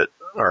bought it,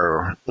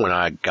 or when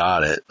I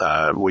got it,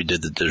 we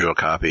did the digital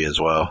copy as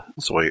well.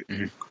 So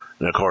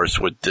and of course,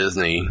 with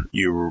Disney,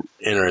 you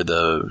enter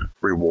the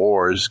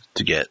rewards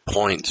to get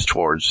points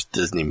towards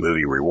Disney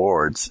Movie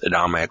Rewards. It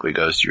automatically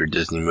goes to your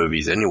Disney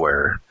Movies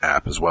Anywhere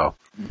app as well.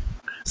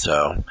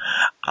 So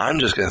I'm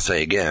just going to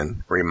say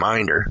again,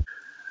 reminder,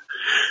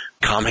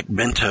 Comic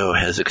Bento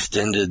has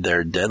extended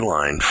their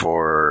deadline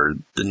for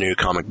the new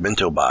Comic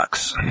Bento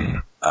box.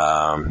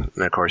 And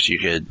of course, you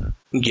could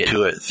get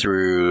to it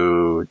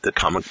through the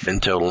Comic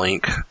Bento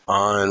link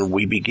on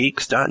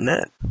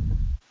WeebieGeeks.net.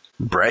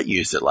 Brett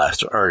used it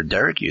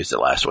Derek used it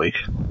last week.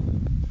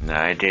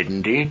 I did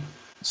indeed.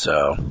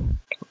 So,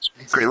 it's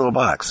a great little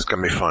box. It's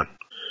going to be fun.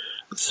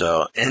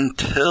 So,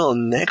 until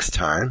next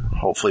time,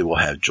 hopefully we'll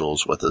have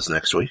Jules with us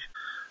next week.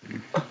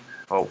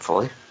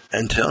 Hopefully.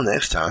 Until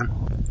next time.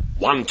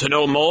 Want to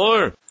know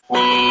more?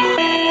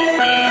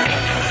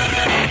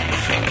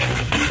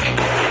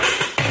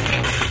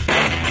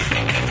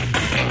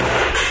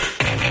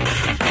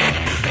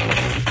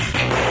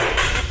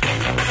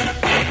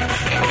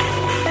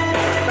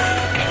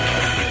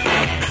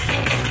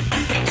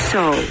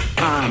 So,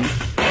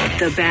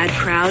 the bad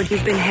crowd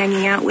you've been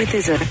hanging out with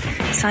is a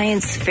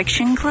science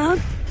fiction club?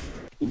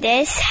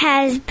 This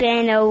has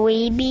been a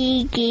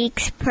Weeby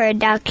Geeks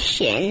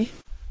production.